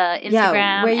 what's the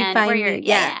Instagram where you and find where you're me.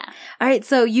 Yeah. All right,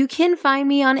 so you can find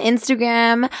me on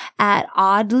Instagram at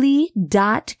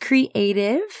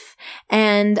oddly.creative.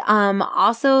 And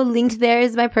also linked there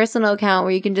is my personal account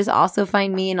where you can just also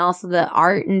find me and also the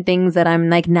art and things that I'm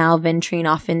like now venturing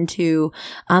off into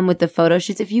with the photo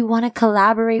shoots. If you want to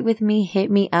collaborate with me, hit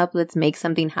me up. Let's make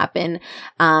something happen.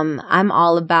 I'm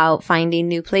all about finding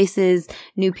new places,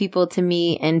 new people to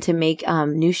meet, and to make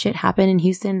new shit happen in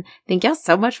Houston. Thank y'all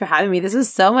so much for having me. This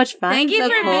was so much fun. Thank you So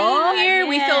for cool. being here.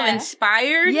 We feel Yeah.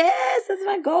 inspired. Yes, that's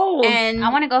my goal. And I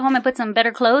want to go home and put some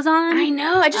better clothes on. I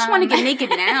know. I just want to get naked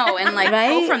now and like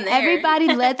go from there.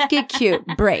 Everybody, let's get cute.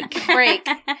 Break. break.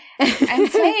 I'm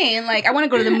saying, like, I want to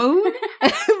go to the moon.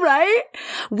 Right?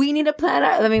 We need to plan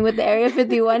our, with the Area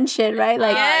 51 shit, right?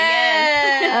 Like,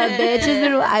 yes. bitch has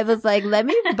been, I was like, let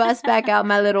me bust back out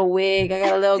my little wig. I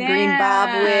got a little green bob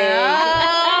wig.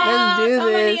 Let's do so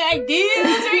this. many ideas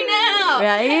right now.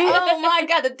 Right? Oh my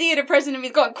god, the theater person in me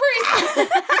is going crazy.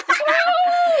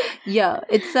 Yo,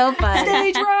 it's so fun.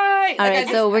 Stage right. All right,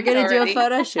 so we're going to do a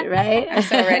photo shoot, right? I'm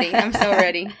so ready. I'm so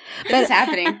ready. This is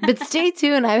happening. But stay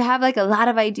tuned. I have like a lot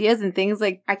of ideas and things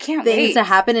like I can't things wait to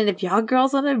happen. And if y'all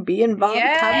girls want to be involved, come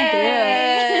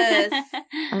Yes. through.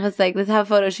 I was like, let's have a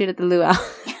photo shoot at the Luau.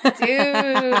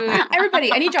 Dude.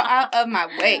 Everybody, I need y'all out of my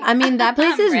way. I mean, that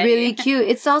place I'm is ready. really cute.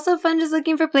 It's also fun just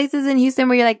looking for places in Houston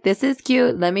where you're like, this is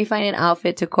cute. Let me find an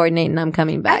outfit to coordinate and I'm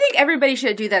coming I back. think everybody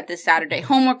should do that this Saturday.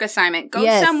 Homework assignment. Go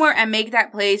Yes. somewhere and make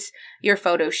that place your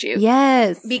photo shoot.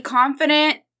 Yes. Be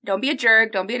confident. Don't be a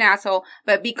jerk. Don't be an asshole.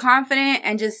 But be confident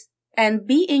and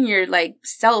be in your like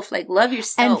self. Like love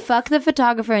yourself. And fuck the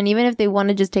photographer. And even if they want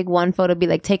to just take one photo, be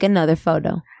like, take another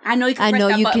photo. I know you can press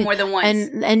that button more than once.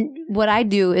 And what I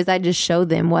do is I just show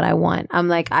them what I want. I'm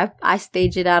like, I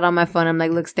stage it out on my phone. I'm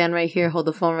like, look, stand right here. Hold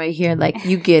the phone right here. Like,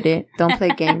 you get it. Don't play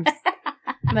games.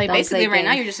 Like Don't basically play right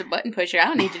now games. you're just a button pusher. I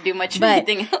don't need to do much of But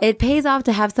anything else. it pays off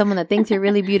to have someone that thinks you're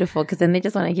really beautiful because then they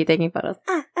just want to keep taking photos.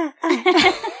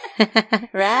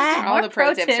 Right? All More the pro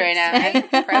pro tips right now.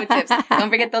 tips. Right? Pro tips. Don't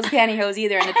forget those pantyhose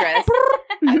either in the dress.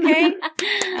 Okay?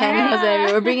 Pantyhose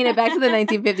everywhere. We're bringing it back to the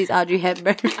 1950s, Audrey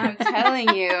Hepburn. I'm telling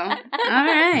you. All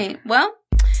right. Well,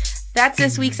 that's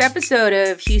this week's episode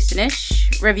of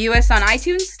Houstonish. Review us on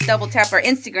iTunes, double tap our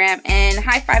Instagram, and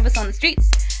high five us on the streets.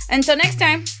 Until next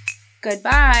time,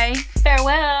 goodbye.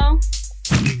 Farewell.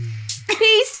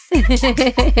 Peace.